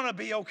 it's going to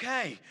be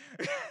okay.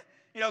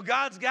 You know,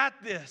 God's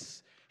got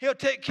this. He'll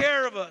take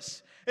care of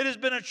us. It has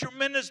been a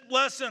tremendous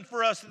blessing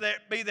for us to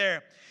be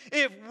there.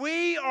 If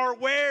we are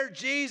where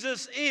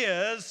Jesus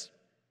is,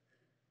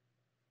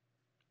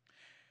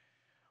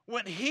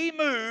 when He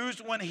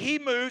moves,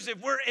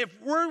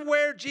 if we're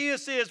where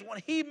Jesus is, when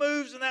He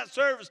moves in that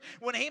service,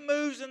 when He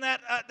moves in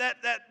that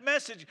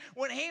message,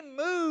 when He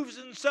moves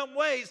in some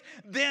ways,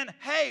 then,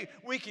 hey,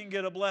 we can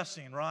get a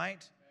blessing,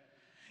 right?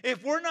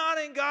 If we're not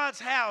in God's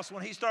house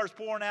when He starts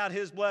pouring out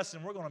His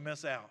blessing, we're going to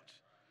miss out.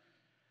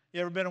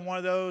 You ever been in one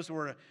of those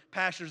where the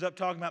pastor's up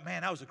talking about,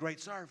 man, that was a great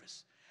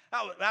service.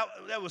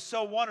 That was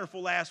so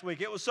wonderful last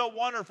week. It was so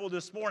wonderful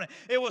this morning.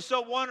 It was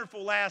so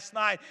wonderful last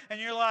night.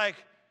 And you're like,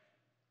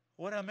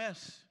 what did I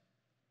miss?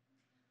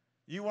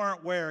 You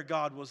weren't where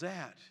God was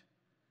at,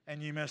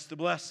 and you missed the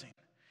blessing.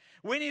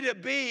 We need to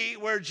be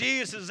where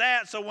Jesus is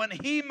at, so when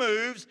He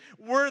moves,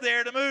 we're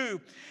there to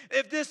move.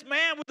 If this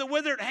man with the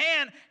withered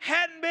hand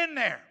hadn't been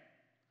there,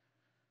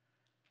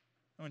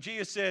 when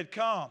Jesus said,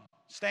 come,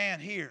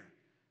 stand here,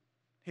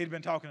 He'd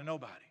been talking to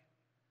nobody.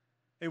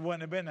 It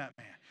wouldn't have been that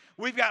man.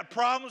 We've got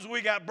problems,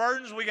 we got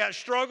burdens, we got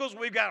struggles,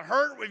 we've got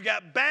hurt, we've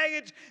got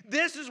baggage.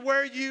 This is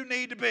where you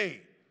need to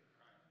be.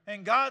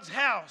 In God's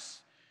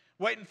house,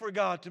 waiting for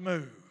God to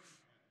move.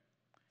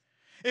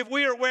 If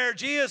we are where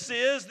Jesus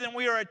is, then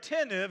we are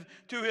attentive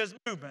to His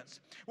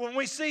movements. When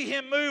we see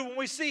Him move, when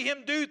we see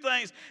Him do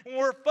things, when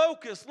we're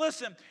focused,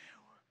 listen,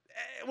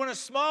 when a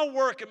small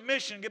work, a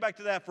mission, get back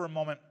to that for a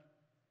moment.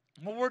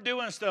 When we're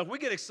doing stuff, we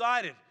get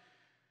excited.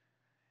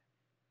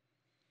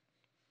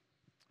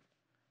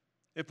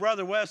 If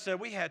Brother West said,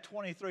 we had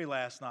 23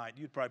 last night,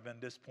 you'd probably been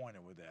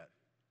disappointed with that.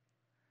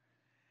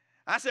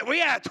 I said, we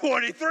had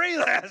 23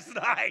 last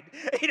night.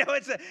 You know,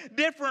 it's a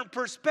different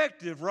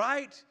perspective,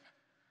 right?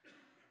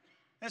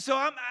 And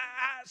so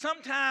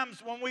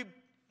sometimes when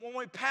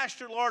we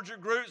pastor larger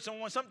groups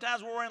and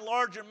sometimes we're in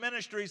larger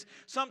ministries,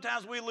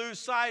 sometimes we lose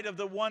sight of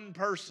the one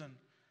person.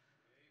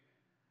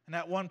 And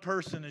that one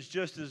person is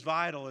just as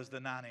vital as the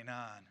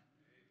 99.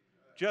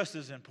 Just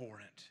as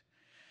important.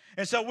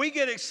 And so we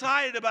get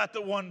excited about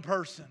the one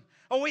person.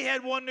 Oh, we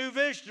had one new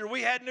visitor.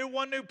 We had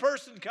one new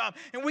person come.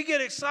 And we get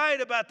excited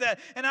about that.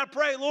 And I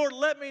pray, Lord,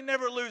 let me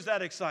never lose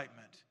that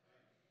excitement.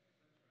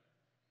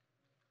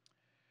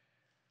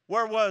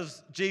 Where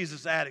was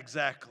Jesus at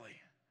exactly?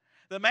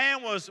 The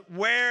man was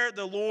where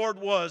the Lord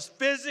was.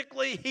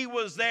 Physically, He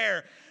was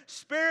there.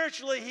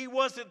 Spiritually, He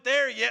wasn't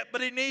there yet,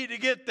 but He needed to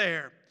get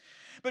there.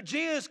 But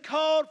Jesus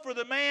called for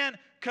the man,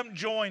 come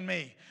join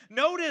me.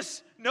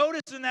 Notice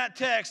in that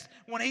text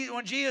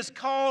when Jesus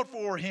called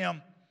for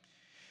him,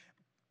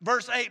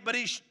 verse 8,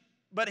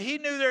 but he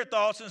knew their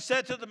thoughts and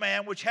said to the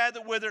man which had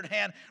the withered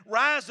hand,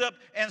 rise up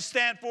and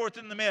stand forth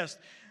in the midst.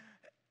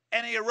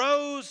 And he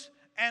arose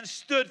and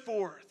stood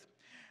forth.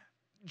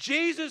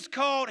 Jesus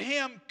called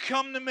him,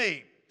 come to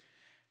me.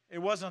 It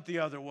wasn't the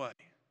other way.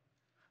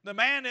 The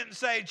man didn't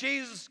say,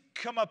 Jesus,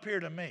 come up here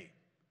to me.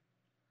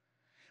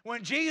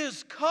 When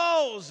Jesus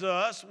calls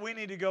us, we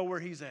need to go where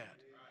He's at.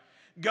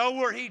 Go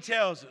where He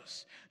tells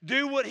us.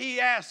 Do what He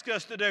asks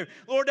us to do.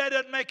 Lord, that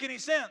doesn't make any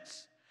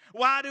sense.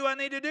 Why do I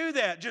need to do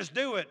that? Just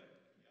do it.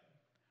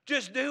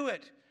 Just do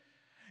it.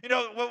 You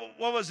know,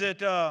 what was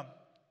it?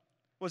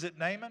 Was it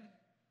Naaman?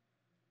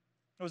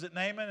 Was it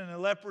Naaman and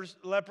the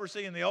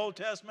leprosy in the Old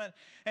Testament?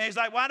 And he's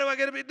like, why do I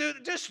got to do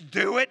it? Just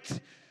do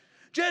it.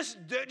 Just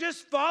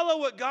follow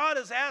what God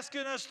is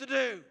asking us to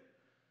do.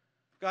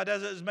 God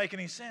doesn't make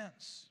any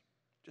sense.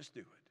 Just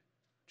do it.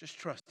 Just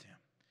trust Him.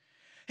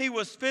 He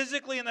was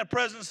physically in the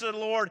presence of the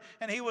Lord,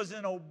 and he was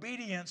in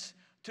obedience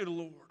to the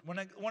Lord.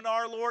 When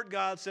our Lord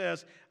God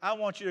says, I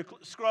want you to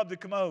scrub the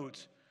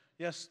commodes.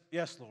 Yes,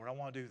 Lord, I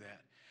want to do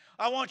that.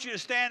 I want you to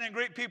stand and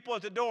greet people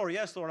at the door.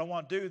 Yes, Lord, I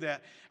want to do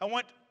that.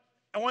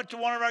 I went to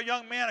one of our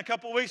young men a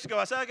couple of weeks ago.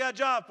 I said, I got a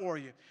job for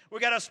you. We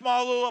got a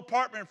small little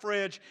apartment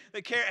fridge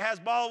that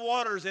has bottled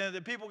waters in it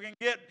that people can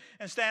get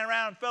and stand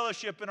around and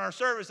fellowship in our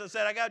service. I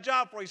said, I got a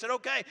job for you. He said,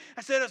 okay.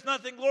 I said, it's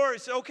nothing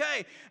glorious. He said,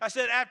 okay. I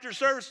said, after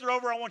service is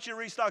over, I want you to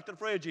restock the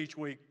fridge each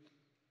week.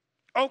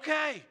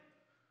 Okay.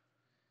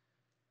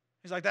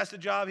 He's like, that's the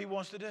job he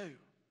wants to do.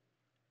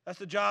 That's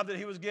the job that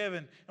he was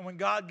given. And when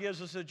God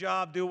gives us a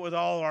job, do it with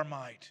all our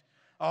might.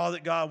 All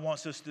that God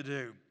wants us to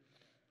do.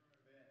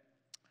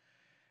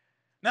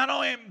 Not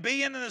only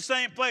being in the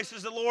same place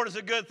as the Lord is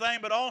a good thing,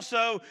 but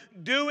also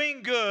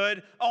doing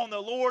good on the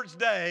Lord's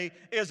day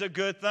is a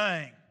good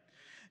thing.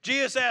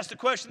 Jesus asked a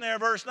question there in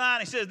verse 9.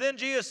 He says, then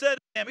Jesus said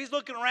to him, he's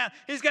looking around.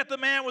 He's got the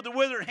man with the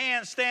withered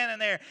hand standing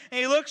there. And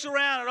he looks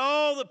around at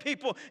all the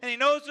people, and he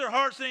knows their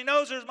hearts, and he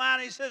knows their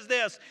mind. And he says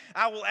this,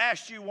 I will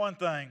ask you one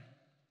thing.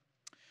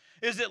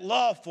 Is it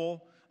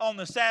lawful on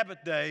the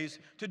Sabbath days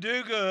to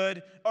do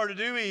good or to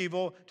do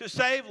evil, to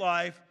save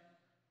life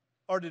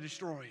or to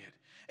destroy it?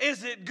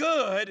 Is it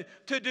good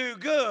to do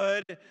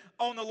good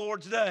on the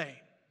Lord's day?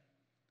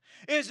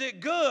 Is it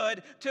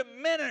good to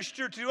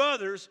minister to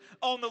others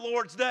on the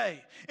Lord's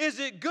day? Is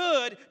it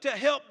good to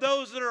help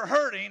those that are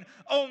hurting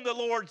on the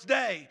Lord's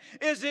day?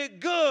 Is it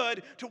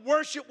good to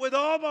worship with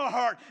all my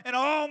heart and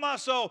all my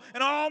soul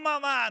and all my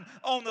mind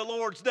on the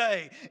Lord's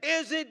day?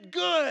 Is it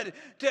good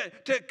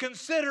to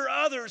consider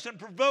others and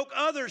provoke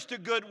others to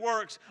good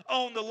works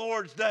on the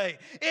Lord's day?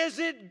 Is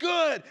it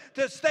good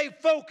to stay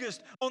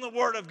focused on the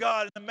Word of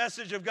God and the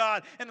message of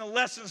God and the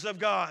lessons of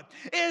God?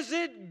 Is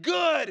it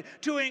good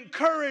to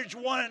encourage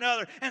one another?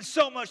 And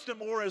so much the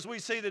more as we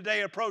see the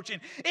day approaching.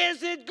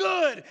 Is it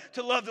good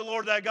to love the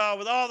Lord thy God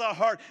with all thy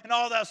heart and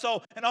all thy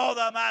soul and all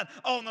thy mind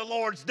on the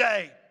Lord's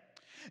day?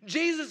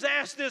 Jesus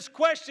asked this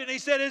question. He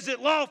said, is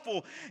it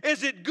lawful?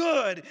 Is it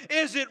good?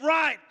 Is it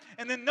right?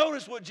 And then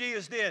notice what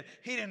Jesus did.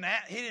 He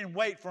didn't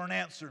wait for an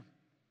answer.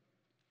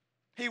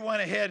 He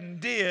went ahead and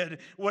did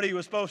what he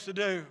was supposed to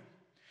do.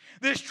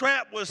 This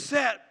trap was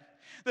set.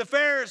 The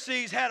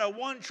Pharisees had a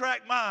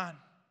one-track mind.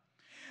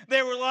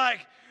 They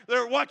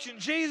were watching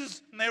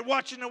Jesus and they were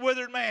watching the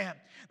withered man.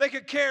 They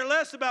could care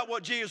less about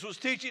what Jesus was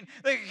teaching.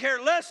 They could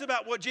care less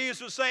about what Jesus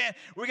was saying.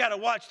 We got to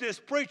watch this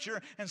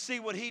preacher and see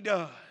what he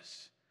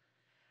does.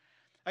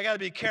 I got to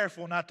be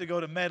careful not to go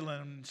to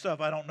meddling and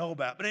stuff I don't know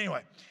about. But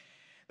anyway,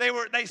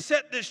 they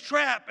set this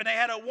trap and they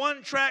had a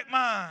one-track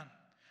mind.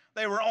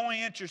 They were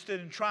only interested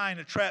in trying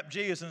to trap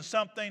Jesus in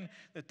something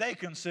that they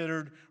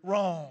considered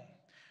wrong.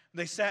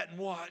 They sat and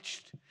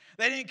watched.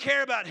 They didn't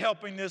care about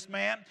helping this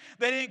man.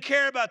 They didn't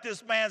care about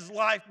this man's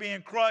life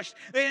being crushed.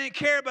 They didn't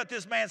care about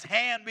this man's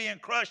hand being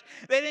crushed.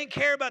 They didn't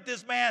care about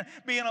this man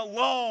being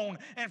alone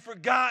and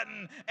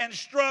forgotten and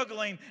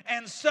struggling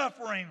and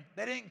suffering.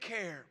 They didn't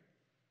care.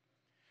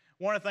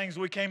 One of the things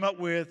we came up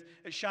with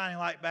at Shining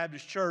Light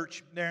Baptist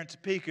Church there in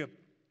Topeka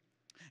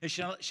is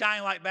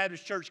Shining Light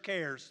Baptist Church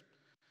cares.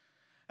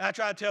 And I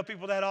try to tell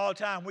people that all the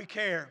time. We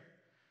care.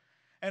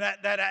 And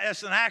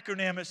that's an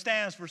acronym. It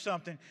stands for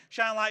something.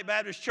 Shining Light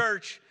Baptist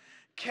Church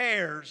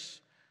cares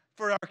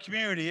for our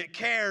community. It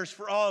cares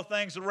for all the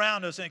things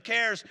around us. And it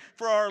cares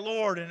for our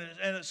Lord. And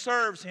it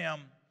serves Him.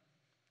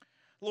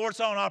 The Lord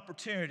saw an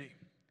opportunity.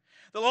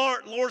 The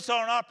Lord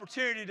saw an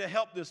opportunity to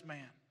help this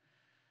man.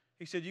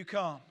 He said, you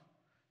come.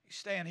 You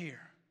stand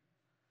here.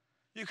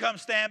 You come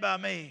stand by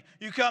me.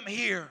 You come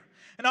here.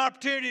 An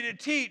opportunity to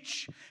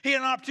teach. He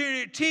had an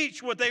opportunity to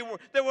teach where they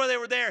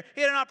were there.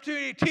 He had an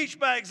opportunity to teach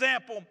by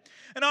example.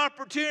 An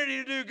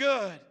opportunity to do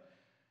good.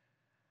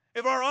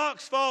 If our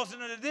ox falls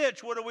into the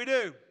ditch, what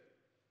do?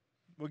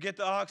 We'll get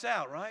the ox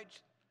out, right?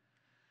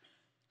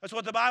 That's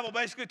what the Bible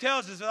basically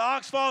tells us. If the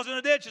ox falls in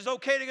the ditch, it's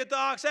okay to get the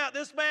ox out.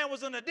 This man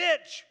was in the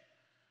ditch.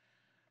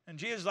 And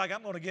Jesus is like,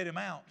 I'm going to get him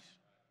out.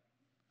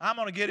 I'm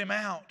going to get him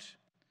out.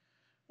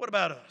 What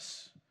about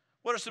us?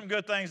 What are some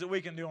good things that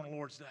we can do on the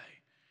Lord's day?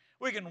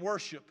 We can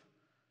worship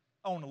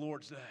on the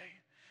Lord's day.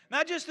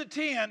 Not just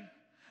attend,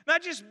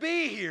 not just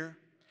be here,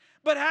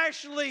 but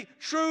actually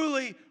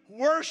truly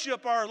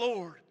worship our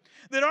Lord.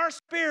 That our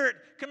spirit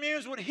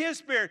communes with His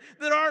spirit.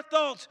 That our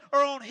thoughts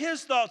are on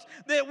His thoughts.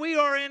 That we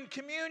are in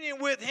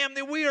communion with Him.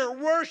 That we are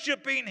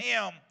worshiping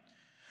Him.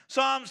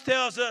 Psalms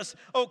tells us,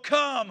 oh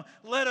come,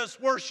 let us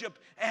worship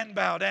and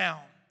bow down.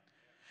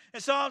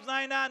 In Psalms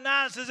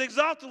 99:9 it says,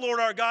 exalt the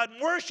Lord our God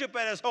and worship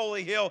at His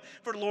holy hill,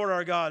 for the Lord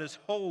our God is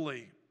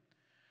holy.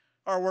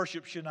 Our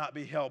worship should not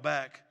be held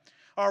back.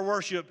 Our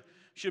worship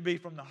should be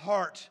from the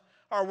heart.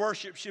 Our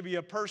worship should be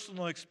a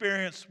personal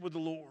experience with the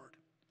Lord.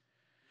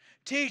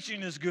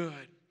 Teaching is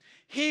good.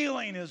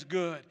 Healing is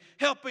good.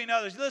 Helping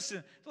others.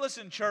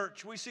 Listen,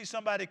 church, we see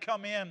somebody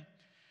come in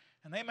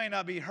and they may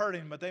not be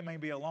hurting, but they may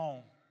be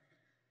alone.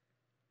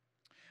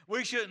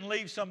 We shouldn't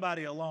leave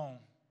somebody alone.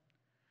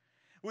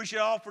 We should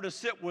offer to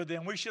sit with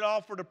them. We should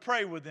offer to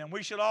pray with them.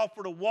 We should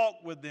offer to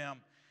walk with them.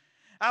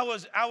 I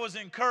was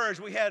encouraged.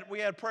 We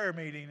had prayer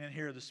meeting in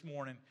here this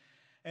morning,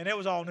 and it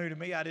was all new to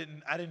me. I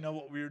didn't know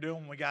what we were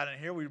doing when we got in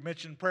here. We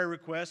mentioned prayer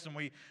requests, and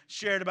we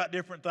shared about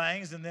different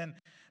things. And then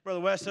Brother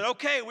West said,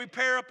 okay, we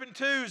pair up in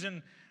twos,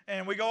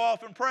 and we go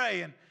off and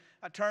pray. And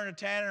I turned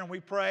to Tanner and we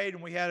prayed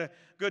and we had a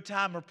good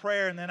time of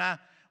prayer. And then I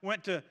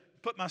went to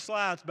put my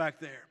slides back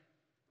there.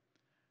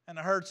 And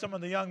I heard some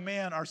of the young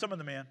men, or some of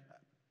the men,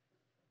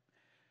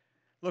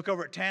 look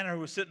over at Tanner,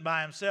 who was sitting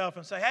by himself,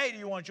 and say, hey, do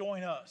you want to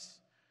join us?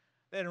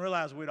 They didn't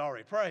realize we'd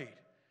already prayed.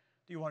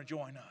 Do you want to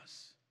join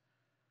us?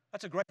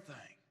 That's a great thing.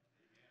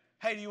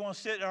 Hey, do you want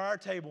to sit at our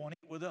table and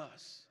eat with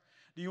us?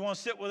 Do you want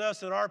to sit with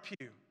us at our pew?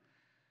 A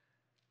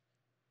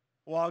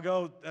while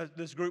ago,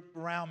 this group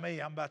around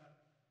me, I'm about to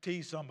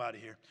tease somebody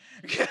here,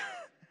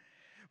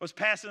 was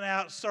passing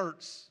out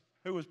certs.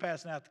 Who was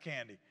passing out the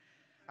candy?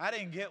 I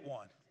didn't get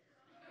one.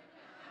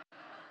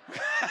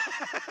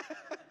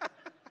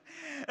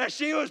 And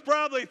she was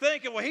probably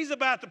thinking, well, he's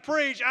about to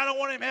preach. I don't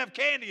want him to have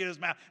candy in his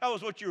mouth. That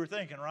was what you were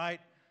thinking, right?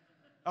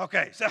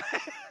 Okay, so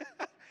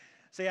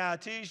see how I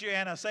teased you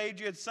and I saved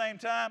you at the same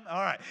time?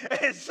 All right.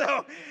 And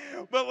so,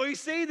 but we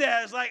see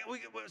that. It's like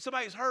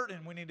somebody's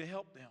hurting. We need to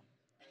help them.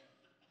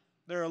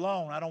 They're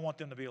alone. I don't want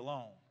them to be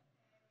alone.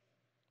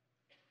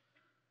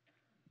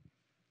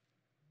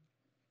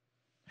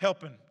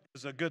 Helping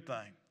is a good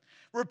thing.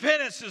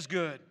 Repentance is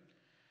good.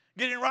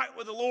 Getting right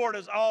with the Lord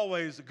is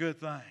always a good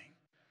thing.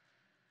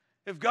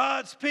 If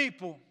God's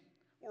people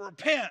will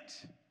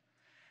repent,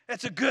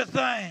 it's a good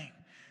thing.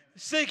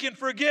 Seeking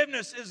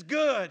forgiveness is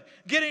good.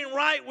 Getting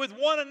right with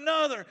one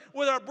another,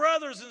 with our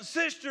brothers and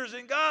sisters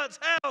in God's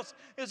house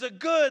is a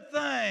good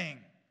thing.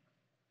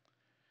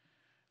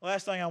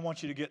 Last thing I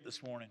want you to get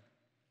this morning.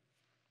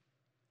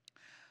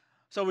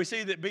 So we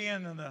see that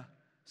being in the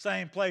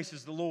same place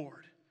as the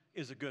Lord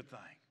is a good thing.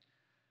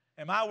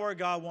 Am I where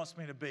God wants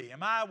me to be?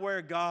 Am I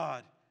where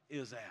God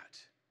is at?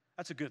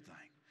 That's a good thing.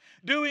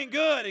 Doing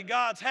good in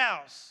God's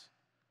house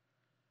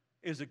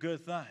is a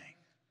good thing.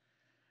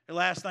 The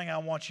last thing I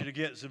want you to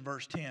get is in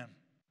verse 10.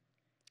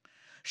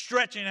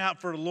 Stretching out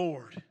for the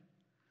Lord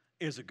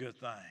is a good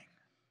thing.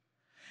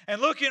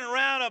 And looking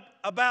around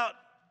about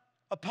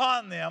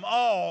upon them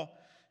all,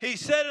 he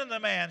said unto the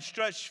man,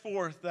 stretch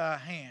forth thy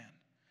hand.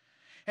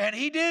 And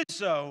he did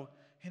so,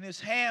 and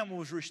his hand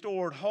was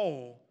restored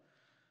whole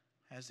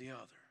as the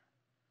other.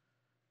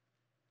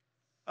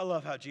 I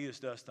love how Jesus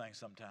does things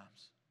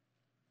sometimes.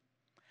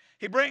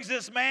 He brings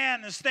this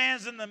man and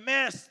stands in the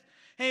midst,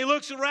 and he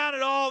looks around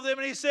at all of them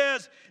and he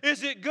says,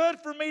 is it good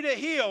for me to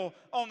heal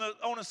on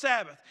the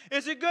Sabbath?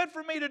 Is it good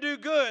for me to do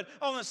good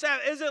on the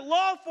Sabbath? Is it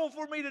lawful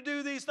for me to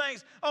do these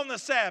things on the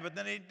Sabbath?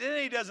 Then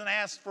he doesn't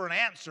ask for an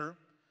answer.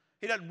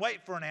 He doesn't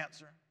wait for an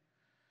answer.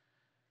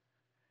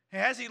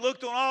 And as he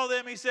looked on all of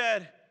them, he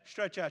said,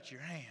 stretch out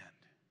your hand.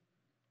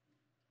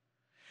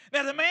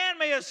 Now the man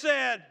may have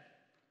said,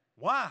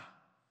 why?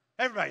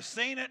 Everybody's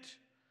seen it.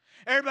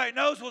 Everybody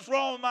knows what's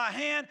wrong with my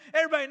hand.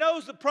 Everybody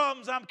knows the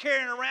problems I'm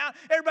carrying around.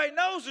 Everybody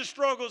knows the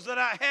struggles that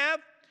I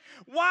have.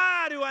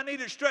 Why do I need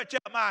to stretch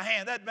out my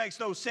hand? That makes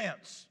no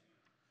sense.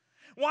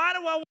 Why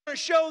do I want to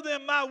show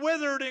them my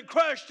withered and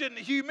crushed and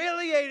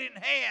humiliating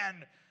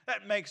hand?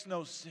 That makes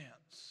no sense.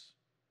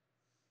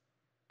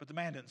 But the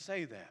man didn't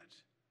say that.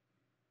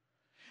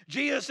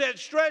 Jesus said,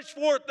 stretch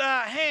forth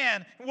thy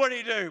hand. And what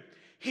did he do?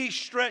 He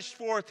stretched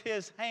forth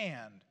his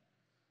hand.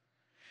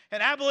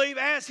 And I believe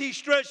as he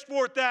stretched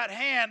forth that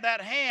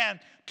hand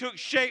took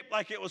shape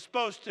like it was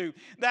supposed to.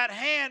 That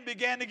hand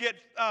began to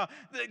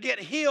get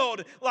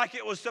healed like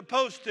it was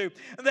supposed to.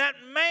 That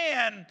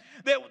man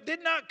that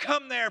did not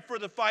come there for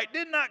the fight,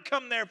 did not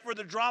come there for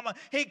the drama.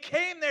 He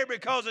came there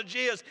because of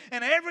Jesus.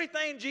 And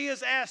everything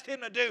Jesus asked him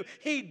to do,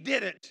 he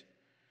did it.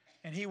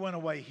 And he went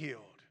away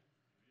healed.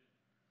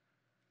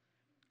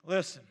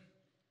 Listen,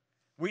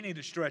 we need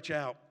to stretch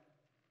out.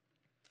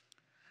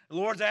 The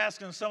Lord's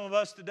asking some of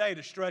us today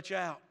to stretch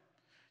out.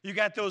 You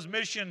got those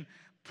mission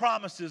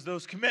promises,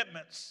 those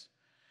commitments.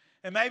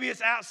 And maybe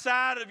it's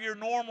outside of your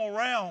normal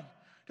realm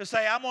to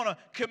say, I'm going to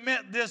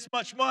commit this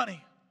much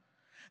money.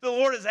 The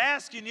Lord is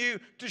asking you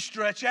to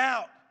stretch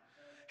out.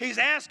 He's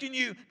asking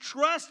you,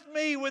 trust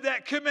me with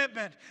that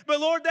commitment. But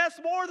Lord, that's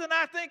more than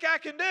I think I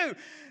can do.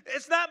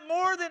 It's not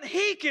more than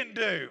He can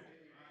do.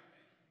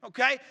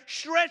 Okay?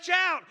 Stretch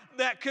out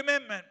that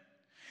commitment.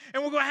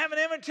 And we're going to have an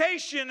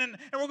invitation, and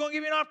we're going to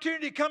give you an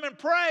opportunity to come and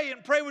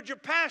pray with your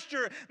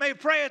pastor. Maybe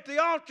pray at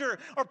the altar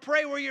or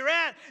pray where you're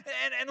at.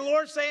 And the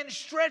Lord's saying,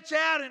 stretch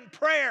out in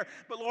prayer.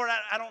 But Lord,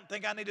 I don't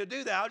think I need to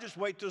do that. I'll just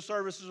wait till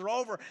services are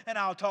over, and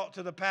I'll talk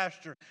to the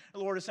pastor. The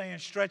Lord is saying,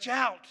 stretch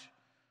out.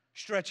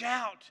 Stretch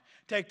out.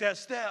 Take that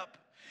step.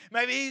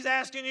 Maybe He's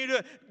asking you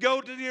to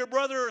go to your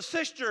brother or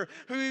sister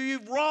who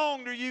you've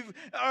wronged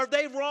or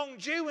they've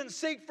wronged you and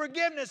seek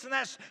forgiveness, and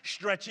that's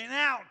stretching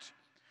out.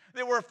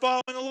 That we're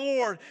following the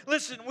Lord.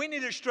 Listen, we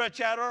need to stretch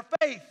out our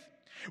faith.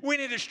 We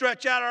need to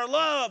stretch out our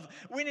love.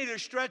 We need to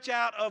stretch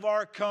out of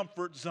our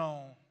comfort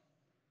zone.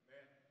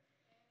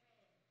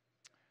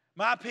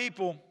 My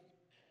people,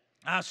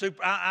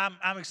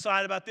 I'm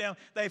excited about them.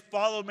 They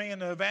followed me in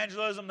the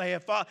evangelism.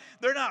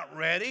 They're not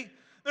ready.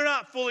 They're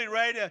not fully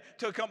ready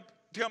to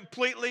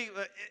completely,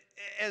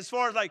 as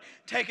far as like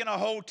taking a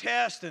whole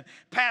test and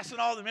passing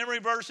all the memory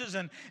verses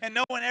and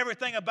knowing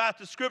everything about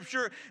the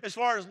Scripture as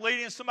far as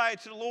leading somebody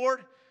to the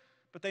Lord.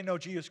 But they know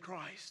Jesus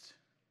Christ.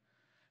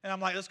 And I'm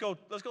like, let's go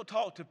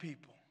talk to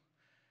people.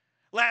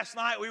 Last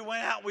night we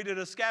went out and we did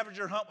a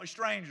scavenger hunt with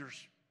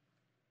strangers.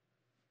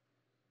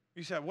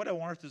 You said, what on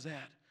earth is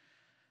that?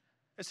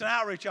 It's an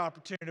outreach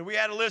opportunity. We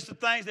had a list of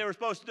things they were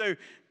supposed to do.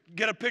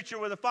 Get a picture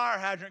with a fire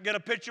hydrant, get a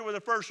picture with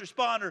a first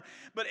responder.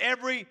 But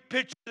every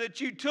picture that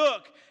you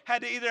took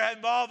had to either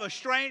involve a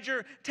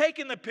stranger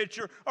taking the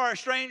picture or a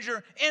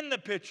stranger in the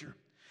picture.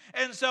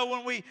 And so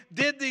when we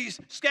did these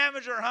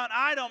scavenger hunt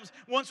items,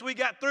 once we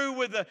got through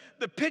with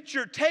the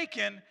picture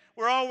taken,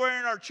 we're all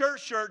wearing our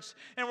church shirts,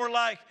 and we're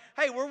like,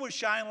 hey, we're with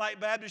Shine Light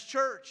Baptist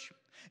Church.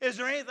 Is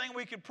there anything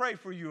we could pray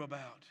for you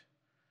about?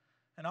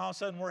 And all of a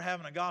sudden, we're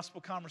having a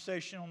gospel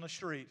conversation on the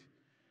street.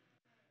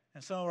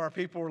 And some of our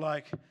people were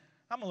like,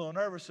 I'm a little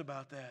nervous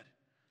about that.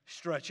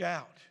 Stretch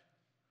out.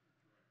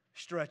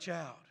 Stretch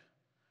out.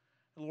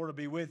 The Lord will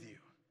be with you.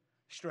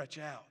 Stretch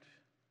out.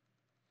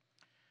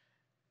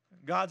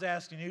 God's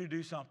asking you to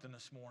do something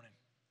this morning.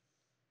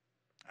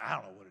 I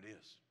don't know what it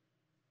is.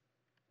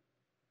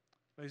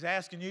 But He's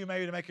asking you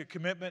maybe to make a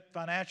commitment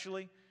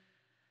financially,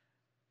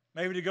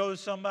 maybe to go to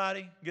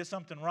somebody, get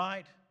something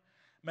right,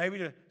 maybe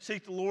to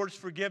seek the Lord's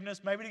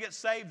forgiveness, maybe to get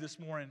saved this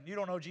morning. You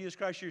don't know Jesus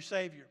Christ, your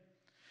Savior.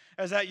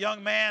 As that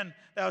young man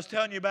that I was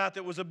telling you about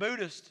that was a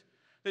Buddhist,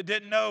 that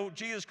didn't know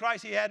Jesus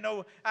Christ, he had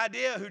no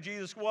idea who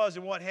Jesus was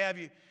and what have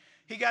you.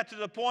 He got to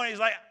the point, he's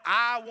like,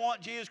 I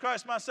want Jesus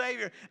Christ my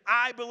Savior.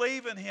 I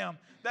believe in Him.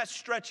 That's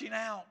stretching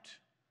out.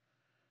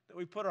 That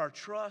we put our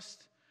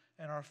trust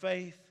and our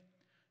faith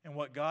in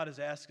what God is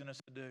asking us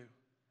to do.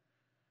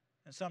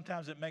 And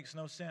sometimes it makes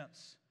no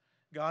sense.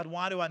 God,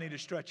 why do I need to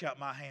stretch out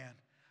my hand?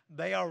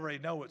 They already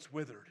know it's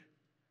withered.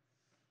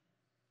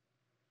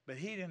 But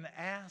He didn't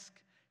ask.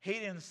 He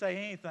didn't say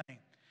anything.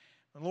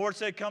 When the Lord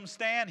said, come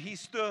stand, He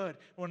stood.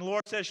 When the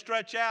Lord said,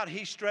 stretch out,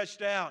 He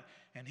stretched out,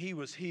 and he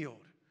was healed.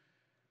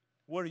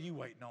 What are you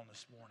waiting on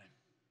this morning?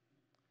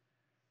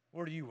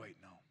 What are you waiting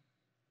on?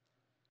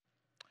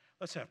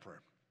 Let's have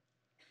prayer.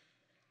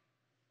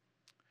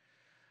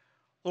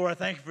 Lord, I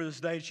thank you for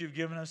this day that you've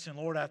given us. And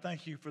Lord, I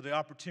thank you for the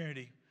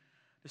opportunity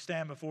to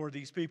stand before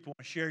these people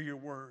and share your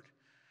word.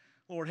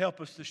 Lord,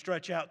 help us to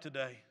stretch out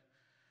today.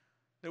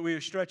 That we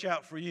would stretch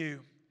out for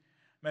you.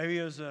 Maybe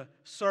as a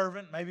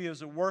servant, maybe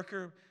as a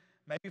worker,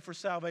 maybe for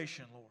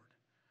salvation, Lord.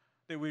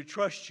 That we would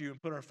trust you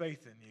and put our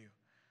faith in you.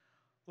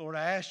 Lord,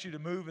 I ask you to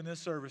move in this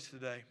service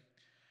today.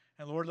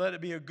 And Lord, let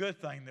it be a good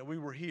thing that we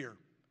were here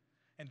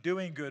and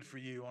doing good for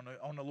you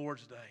on the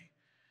Lord's day.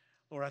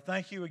 Lord, I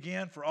thank you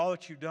again for all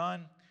that you've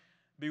done.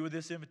 Be with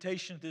this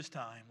invitation at this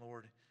time,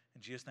 Lord.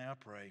 In Jesus' name I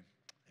pray.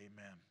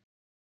 Amen.